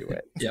won't do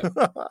it.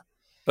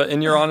 But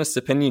in your honest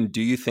opinion,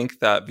 do you think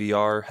that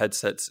VR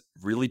headsets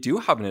really do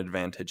have an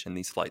advantage in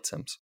these flight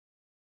sims?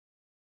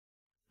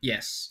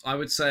 Yes, I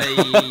would say.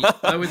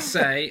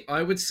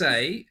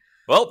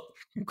 Well,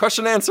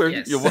 question answered.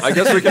 Yes. I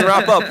guess we can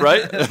wrap up,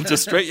 right?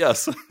 Just straight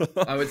yes.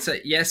 I would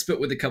say yes, but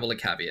with a couple of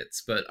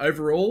caveats. But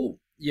overall,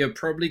 you're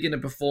probably going to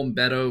perform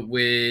better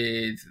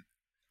with,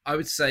 I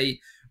would say,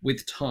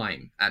 with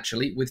time,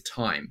 actually, with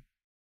time.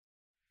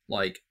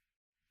 Like,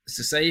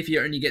 so say if you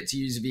only get to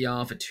use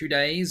VR for 2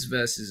 days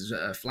versus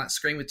a flat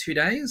screen with 2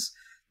 days,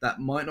 that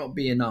might not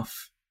be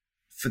enough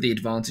for the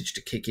advantage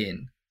to kick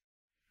in.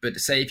 But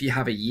say if you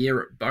have a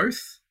year at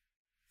both,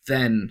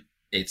 then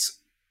it's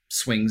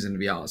swings in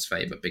VR's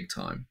favor big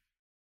time.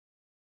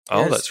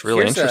 Oh, that's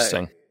really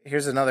interesting.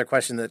 Here's another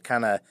question that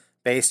kind of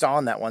based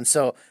on that one.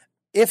 So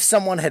if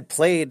someone had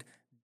played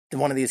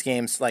one of these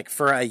games like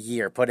for a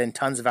year, put in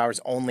tons of hours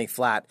only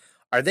flat,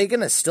 are they going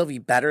to still be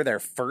better their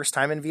first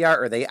time in VR,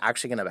 or are they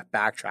actually going to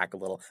backtrack a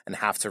little and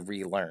have to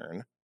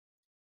relearn?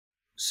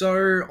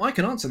 So I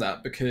can answer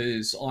that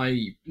because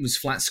I was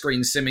flat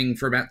screen simming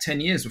for about 10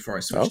 years before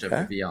I switched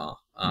over to VR.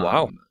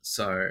 Wow.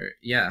 So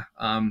yeah.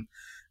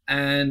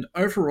 And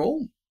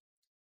overall,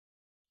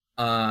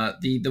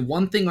 the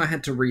one thing I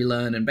had to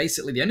relearn, and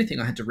basically the only thing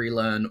I had to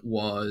relearn,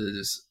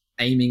 was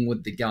aiming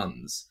with the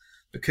guns.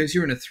 Because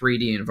you're in a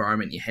 3D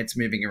environment, your head's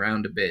moving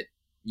around a bit,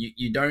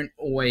 you don't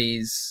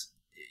always...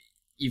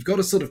 You've got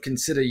to sort of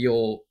consider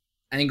your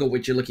angle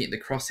which you're looking at the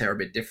crosshair a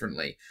bit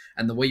differently,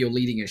 and the way you're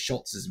leading your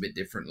shots is a bit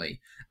differently.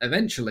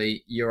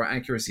 Eventually, your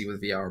accuracy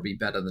with VR will be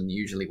better than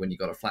usually when you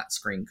got a flat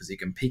screen, because you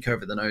can peek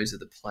over the nose of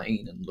the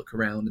plane and look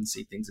around and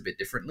see things a bit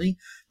differently.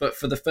 But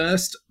for the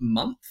first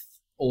month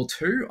or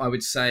two, I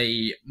would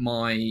say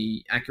my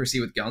accuracy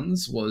with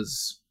guns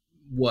was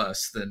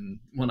worse than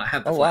when I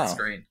had the flat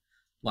screen,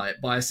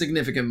 like by a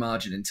significant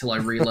margin, until I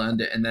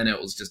relearned it, and then it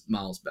was just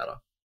miles better.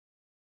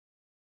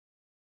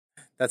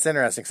 That's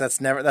interesting, because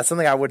that's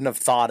something I wouldn't have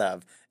thought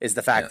of, is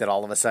the fact that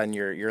all of a sudden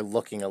you're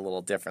looking a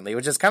little differently,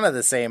 which is kind of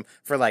the same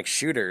for like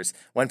shooters.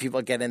 When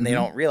people get in, they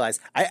don't realize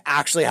I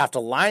actually have to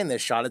line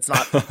this shot. It's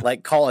not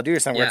like Call of Duty or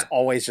something where it's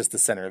always just the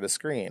center of the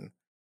screen.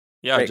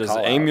 Yeah, great, just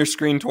aim your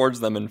screen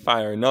towards them and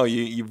fire. No,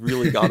 you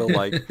really got to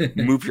like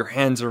move your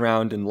hands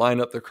around and line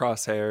up the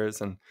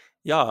crosshairs. And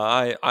yeah,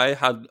 I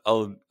had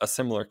a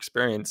similar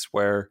experience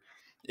where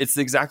it's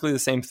exactly the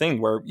same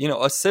thing, where, you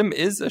know, a sim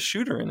is a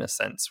shooter in a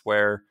sense,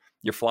 where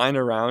you're flying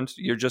around,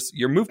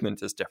 your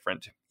movement is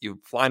different. You're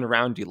flying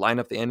around, you line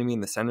up the enemy in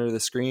the center of the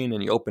screen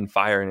and you open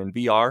fire. And in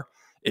VR,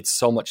 it's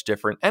so much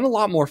different and a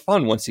lot more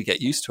fun once you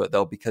get used to it,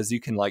 though, because you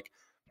can like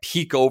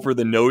peek over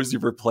the nose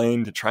of your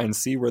plane to try and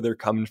see where they're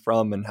coming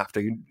from and have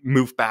to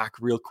move back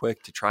real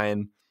quick to try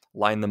and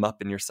line them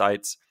up in your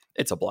sights.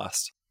 It's a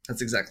blast.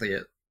 That's exactly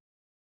it.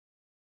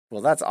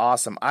 Well, that's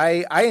awesome.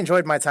 I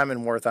enjoyed my time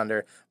in War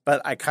Thunder,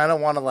 but I kind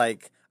of want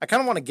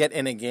to get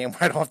in a game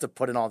where I don't have to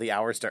put in all the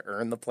hours to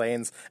earn the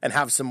planes and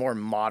have some more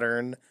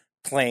modern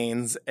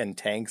planes and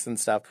tanks and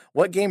stuff.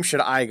 What game should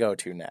I go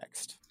to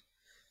next?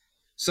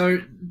 So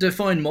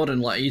define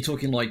modern. Like, are you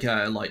talking like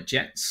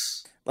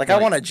jets? Like I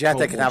want a jet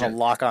that can have a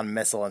lock-on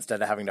missile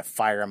instead of having to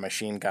fire a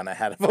machine gun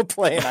ahead of a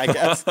plane, I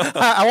guess.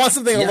 I want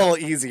something a little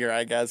easier,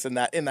 I guess, in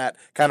that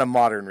kind of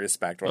modern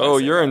respect. Oh,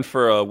 you're in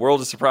for a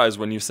world of surprise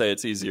when you say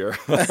it's easier.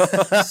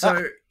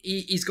 So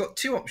he's got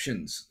two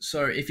options.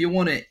 So if you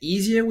want it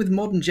easier with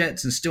modern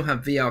jets and still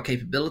have VR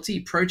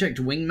capability, Project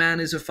Wingman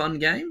is a fun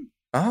game.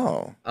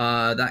 Oh.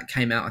 That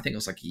came out, I think it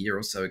was like a year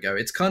or so ago.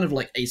 It's kind of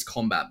like Ace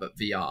Combat, but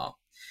VR.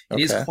 It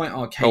is quite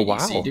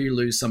arcadey, so you do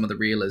lose some of the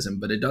realism,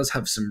 but it does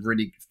have some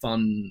really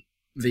fun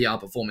VR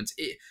performance.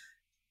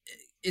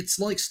 It's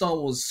like Star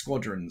Wars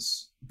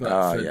Squadrons,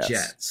 but for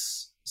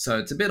jets. So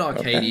it's a bit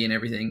arcadey and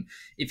everything.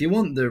 If you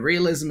want the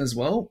realism as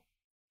well,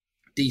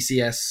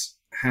 DCS,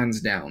 hands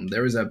down.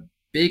 There is a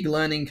big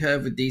learning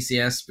curve with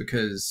DCS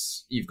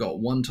because you've got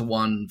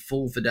one-to-one,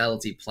 full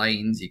fidelity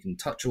planes. You can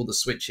touch all the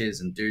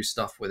switches and do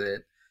stuff with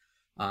it.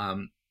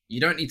 You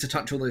don't need to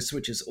touch all those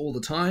switches all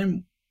the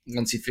time.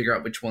 Once you figure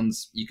out which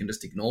ones, you can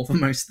just ignore for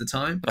most of the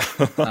time.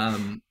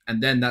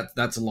 And then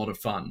that's a lot of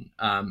fun.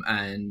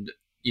 And,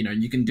 you know,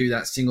 you can do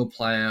that single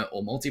player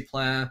or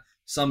multiplayer.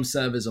 Some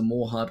servers are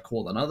more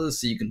hardcore than others,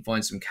 so you can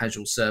find some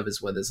casual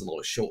servers where there's a lot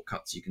of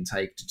shortcuts you can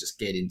take to just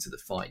get into the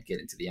fight, get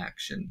into the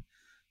action.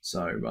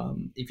 So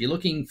if you're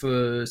looking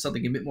for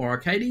something a bit more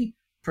arcadey,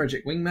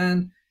 Project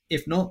Wingman.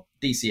 If not,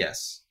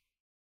 DCS.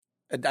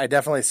 It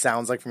definitely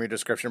sounds like from your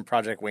description,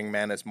 Project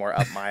Wingman is more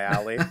up my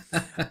alley.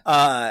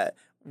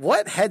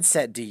 What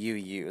headset do you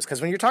use? Because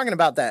when you're talking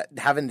about that,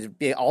 having to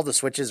be all the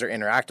switches are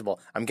interactable,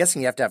 I'm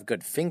guessing you have to have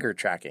good finger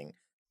tracking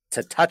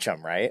to touch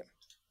them, right?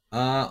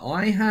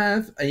 I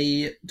have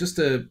just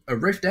a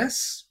Rift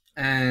S,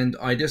 and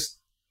I just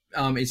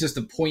it's just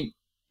a point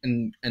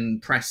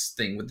and press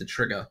thing with the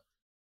trigger.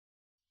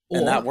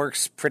 And that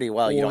works pretty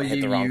well. You don't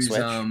hit the wrong switch.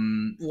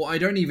 Well, I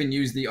don't even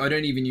use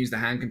the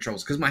hand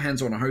controls because my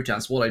hands are on a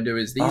HOTAS. What I do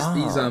is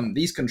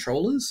these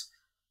controllers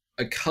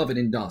are covered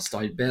in dust.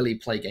 I barely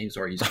play games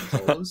where I use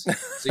controllers.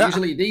 So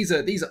usually these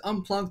are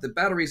unplugged, the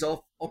battery's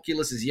off,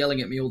 Oculus is yelling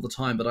at me all the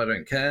time, but I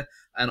don't care.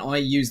 And I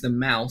use the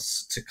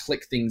mouse to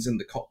click things in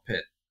the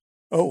cockpit.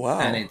 Oh wow.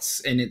 And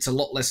it's a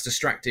lot less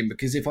distracting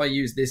because if I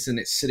use this and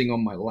it's sitting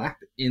on my lap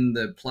in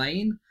the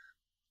plane,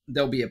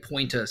 there'll be a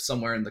pointer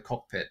somewhere in the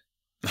cockpit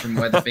from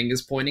where the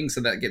finger's pointing,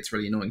 so that gets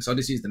really annoying. So I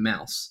just use the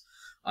mouse.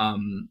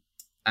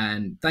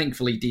 And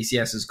thankfully,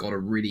 DCS has got a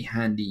really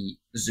handy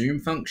zoom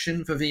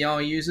function for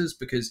VR users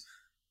because,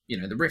 you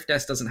know, the Rift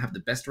S doesn't have the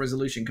best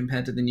resolution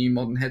compared to the new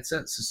modern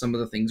headsets, so some of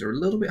the things are a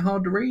little bit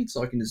hard to read,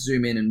 so I can just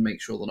zoom in and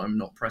make sure that I'm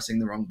not pressing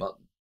the wrong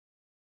button.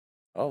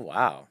 Oh,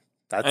 wow.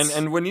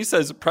 And when you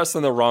says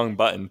pressing the wrong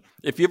button,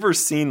 if you've ever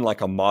seen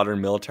like a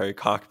modern military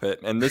cockpit,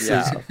 and this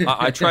is,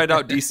 I tried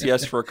out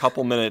DCS for a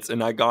couple minutes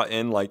and I got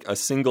in like a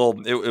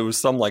single, it was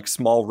some like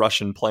small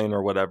Russian plane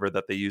or whatever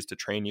that they used to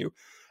train you.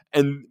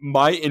 And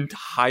my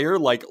entire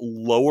like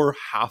lower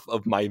half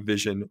of my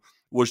vision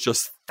was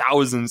just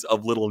thousands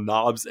of little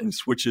knobs and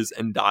switches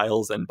and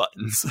dials and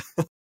buttons.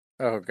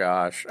 Oh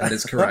gosh. That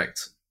is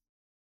correct.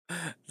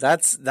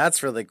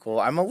 That's really cool.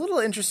 I'm a little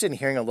interested in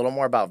hearing a little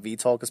more about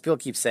VTOL because people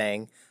keep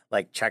saying,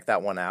 like, check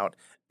that one out.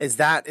 Is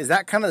that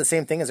kind of the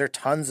same thing? Is there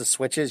tons of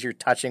switches you're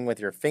touching with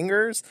your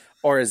fingers,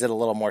 or is it a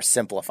little more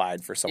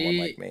simplified for someone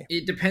like me?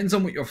 It depends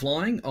on what you're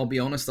flying. I'll be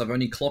honest, I've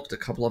only clocked a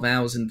couple of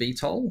hours in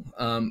VTOL,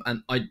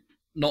 and I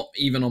not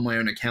even on my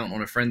own account,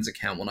 on a friend's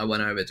account when I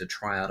went over to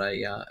try out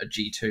a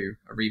G2,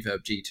 a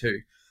Reverb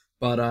G2.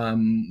 But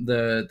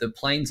the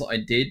planes that I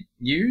did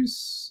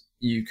use,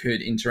 you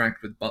could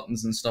interact with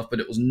buttons and stuff,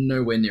 but it was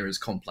nowhere near as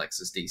complex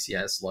as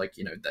DCS. Like,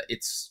 that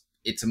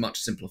it's a much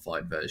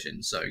simplified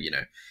version. So,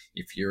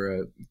 if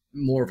you're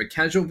more of a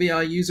casual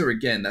VR user,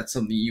 again, that's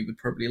something you would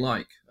probably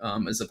like,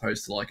 as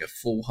opposed to like a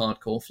full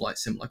hardcore flight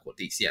sim like what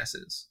DCS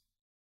is.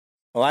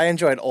 Well, I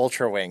enjoyed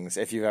Ultra Wings,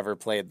 if you've ever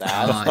played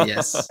that.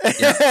 Yes.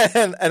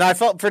 and I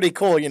felt pretty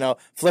cool,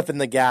 flipping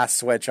the gas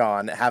switch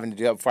on, having to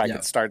do that before I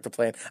could start the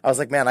plane. I was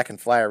like, man, I can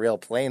fly a real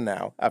plane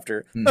now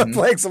after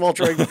playing some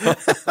Ultra Wings.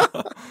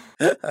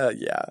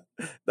 Yeah,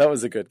 that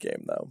was a good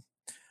game, though.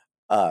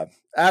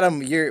 Adam,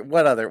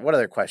 what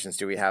other questions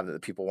do we have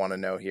that people want to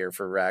know here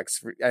for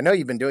Rex? I know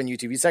you've been doing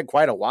YouTube, you said,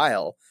 quite a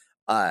while,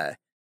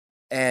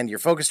 and you're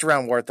focused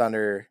around War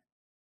Thunder.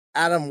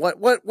 Adam,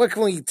 what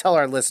can we tell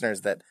our listeners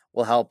that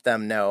will help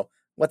them know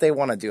what they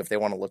want to do if they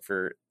want to look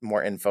for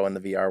more info in the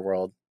VR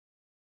world?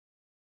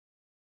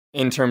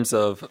 In terms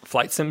of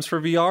flight sims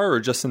for VR, or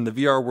just in the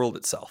VR world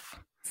itself?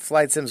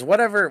 Flight sims,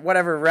 whatever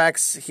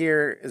Rex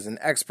here is an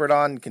expert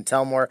on, can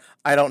tell more.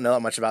 I don't know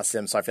that much about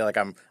sims, so I feel like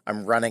I'm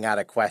running out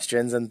of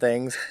questions and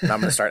things, and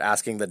I'm going to start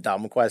asking the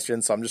dumb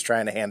questions, so I'm just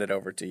trying to hand it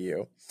over to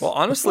you. Well,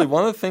 honestly,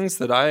 one of the things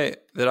that I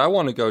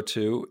want to go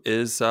to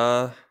is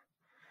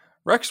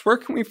Rex, where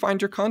can we find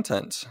your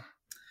content?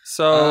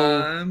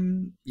 So,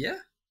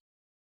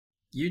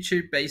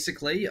 YouTube,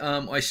 basically.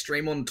 I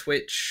stream on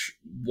Twitch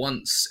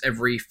once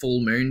every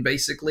full moon,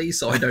 basically,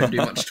 so I don't do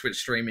much Twitch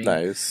streaming.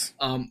 Nice.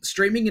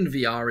 Streaming in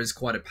VR is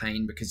quite a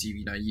pain because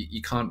you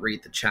can't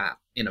read the chat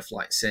in a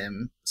flight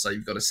sim, so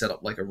you've got to set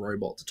up like a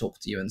robot to talk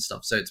to you and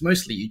stuff. So it's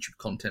mostly YouTube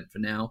content for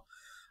now.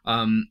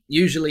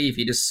 Usually, if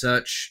you just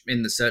search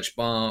in the search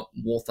bar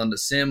War Thunder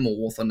Sim or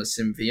War Thunder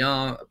Sim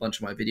VR, a bunch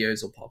of my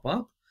videos will pop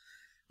up.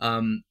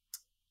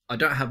 I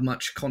don't have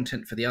much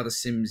content for the other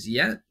sims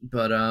yet,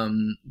 but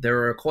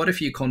there are quite a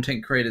few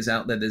content creators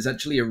out there. There's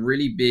actually a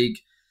really big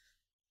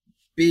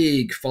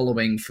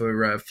following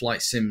for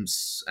flight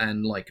sims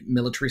and like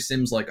military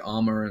sims like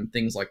Arma and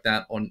things like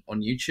that on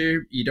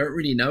YouTube. You don't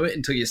really know it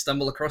until you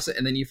stumble across it,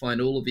 and then you find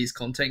all of these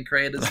content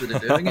creators that are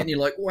doing it, and you're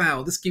like,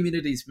 wow, this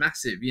community is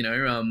massive.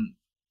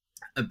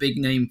 A big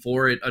name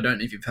for it, I don't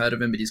know if you've heard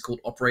of him, but he's called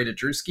Operator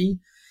Drewski.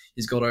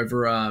 He's got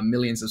over 1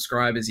 million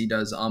subscribers. He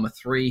does Arma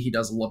 3. He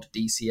does a lot of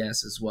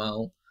DCS as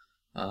well.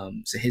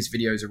 So his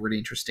videos are really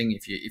interesting.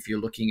 If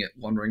you're looking at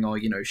wondering,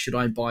 should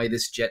I buy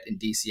this jet in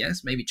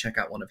DCS? Maybe check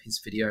out one of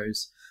his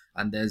videos.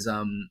 And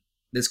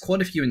there's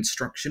quite a few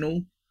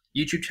instructional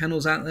YouTube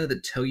channels out there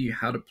that tell you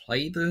how to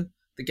play the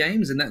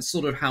games. And that's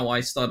sort of how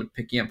I started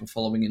picking up a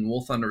following in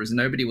War Thunder, is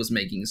nobody was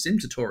making sim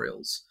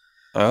tutorials.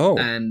 Oh.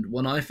 And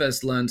when I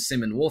first learned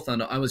sim in War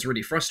Thunder, I was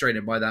really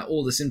frustrated by that.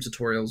 All the sim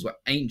tutorials were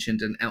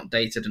ancient and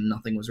outdated, and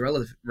nothing was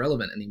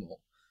relevant anymore.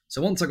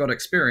 So once I got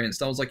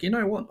experienced, I was like, you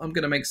know what? I'm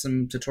going to make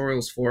some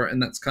tutorials for it,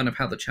 and that's kind of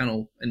how the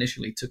channel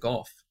initially took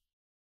off.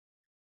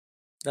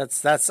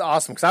 That's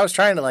awesome, because I was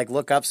trying to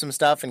look up some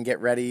stuff and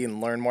get ready and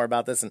learn more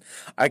about this, and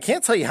I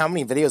can't tell you how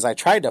many videos I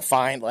tried to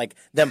find,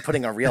 them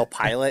putting a real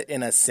pilot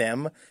in a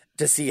sim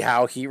to see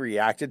how he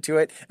reacted to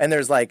it. And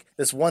there's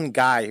this one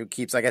guy who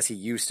keeps, I guess he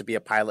used to be a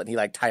pilot, and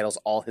he titles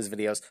all his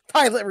videos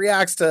 "Pilot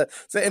reacts to,"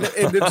 and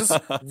it just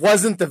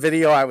wasn't the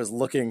video I was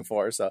looking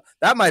for. So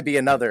that might be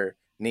another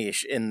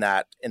niche in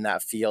that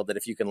field, that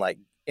if you can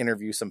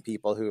interview some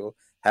people who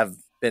have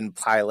been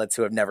pilots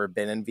who have never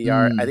been in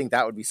VR, I think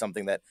that would be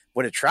something that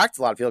would attract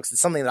a lot of people, because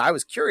it's something that I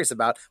was curious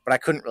about, but I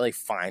couldn't really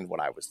find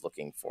what I was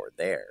looking for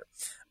there.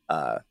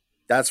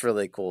 That's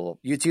really cool.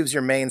 YouTube's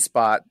your main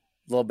spot.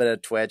 A little bit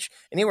of Twitch.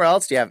 Anywhere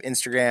else? Do you have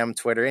Instagram,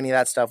 Twitter, any of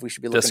that stuff we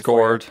should be looking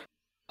Discord. for?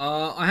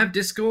 I have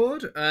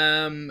Discord,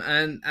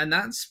 and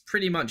that's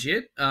pretty much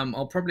it.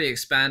 I'll probably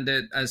expand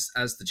it as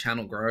the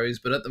channel grows,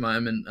 but at the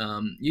moment,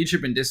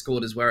 YouTube and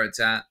Discord is where it's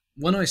at.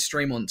 When I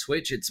stream on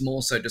Twitch, it's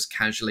more so just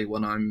casually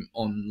when I'm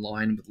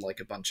online with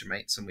a bunch of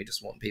mates and we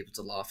just want people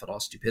to laugh at our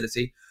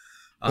stupidity.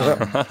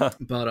 But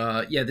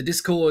the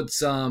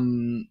Discord's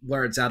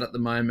where it's at the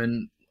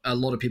moment. A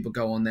lot of people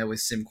go on there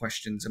with sim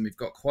questions, and we've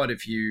got quite a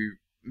few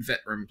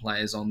veteran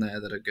players on there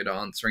that are good at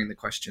answering the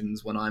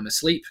questions when I'm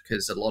asleep,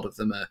 because a lot of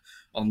them are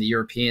on the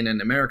European and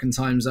American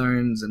time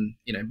zones, and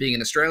being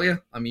in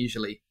Australia, I'm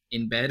usually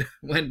in bed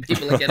when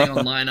people are getting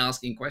online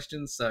asking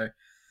questions. So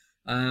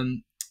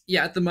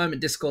at the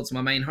moment, Discord's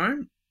my main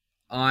home.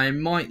 I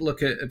might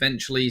look at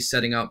eventually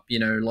setting up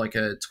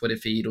a Twitter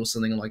feed or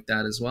something like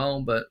that as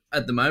well, but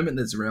at the moment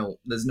there's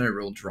no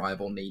real drive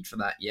or need for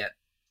that yet.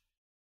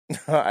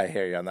 I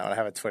hear you on that one. I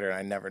have a Twitter and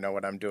I never know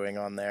what I'm doing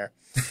on there.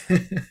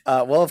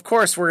 Well, of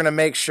course, we're going to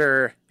make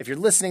sure, if you're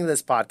listening to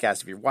this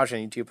podcast, if you're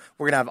watching on YouTube,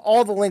 we're going to have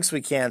all the links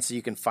we can so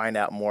you can find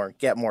out more,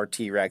 get more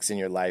T-Rex in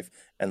your life,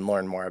 and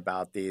learn more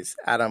about these.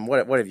 Adam,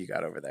 what have you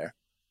got over there?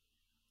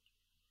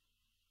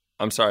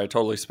 I'm sorry, I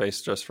totally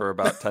spaced just for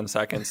about 10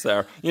 seconds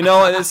there.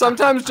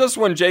 Sometimes just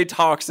when Jay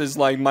talks is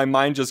my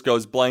mind just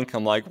goes blank.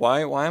 I'm like,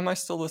 why am I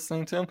still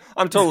listening to him?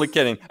 I'm totally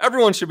kidding.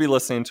 Everyone should be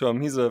listening to him.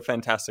 He's a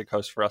fantastic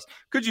host for us.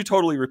 Could you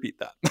totally repeat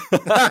that?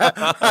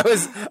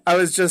 I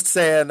was just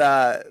saying,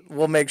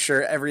 we'll make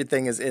sure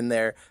everything is in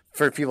there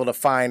for people to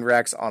find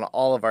Rex on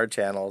all of our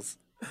channels.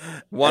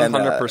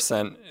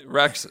 100%.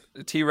 Rex,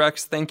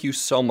 T-Rex, thank you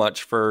so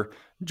much for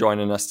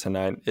joining us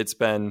tonight. It's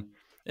been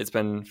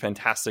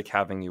fantastic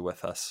having you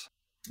with us.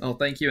 Oh,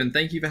 thank you, and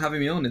thank you for having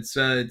me on. It's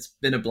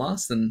been a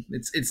blast, and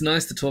it's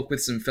nice to talk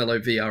with some fellow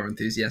VR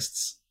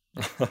enthusiasts.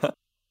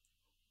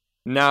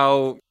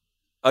 Now,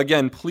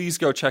 again, please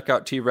go check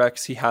out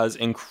T-Rex. He has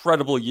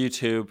incredible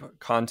YouTube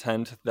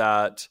content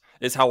that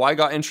is how I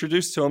got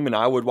introduced to him, and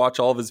I would watch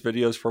all of his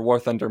videos for War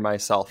Thunder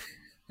myself.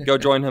 Go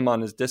join him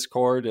on his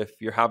Discord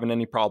if you're having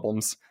any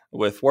problems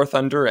with War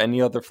Thunder or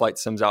any other flight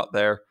sims out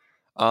there.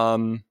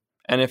 And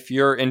if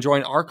you're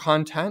enjoying our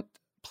content,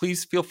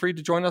 please feel free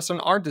to join us on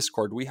our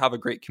Discord. We have a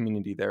great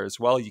community there as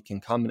well. You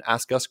can come and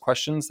ask us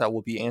questions that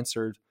will be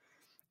answered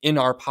in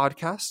our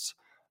podcast,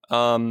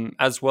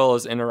 as well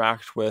as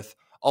interact with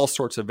all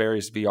sorts of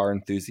various VR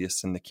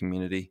enthusiasts in the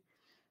community.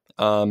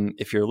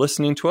 If you're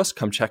listening to us,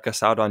 come check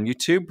us out on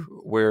YouTube.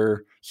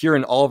 We're here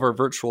in all of our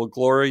virtual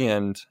glory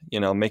and,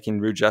 making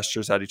rude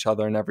gestures at each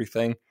other and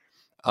everything.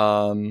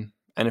 And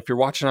if you're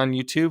watching on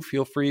YouTube,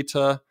 feel free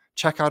to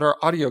check out our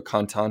audio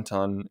content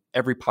on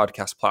every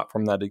podcast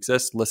platform that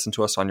exists. Listen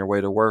to us on your way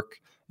to work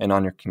and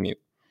on your commute.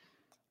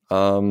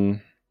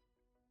 And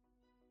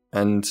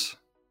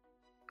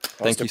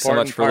thank you so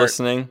much for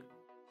listening.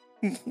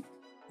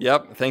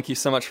 Yep. Thank you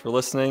so much for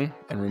listening.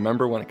 And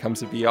remember, when it comes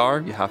to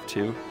VR, you have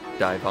to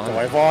dive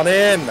on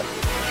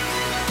in.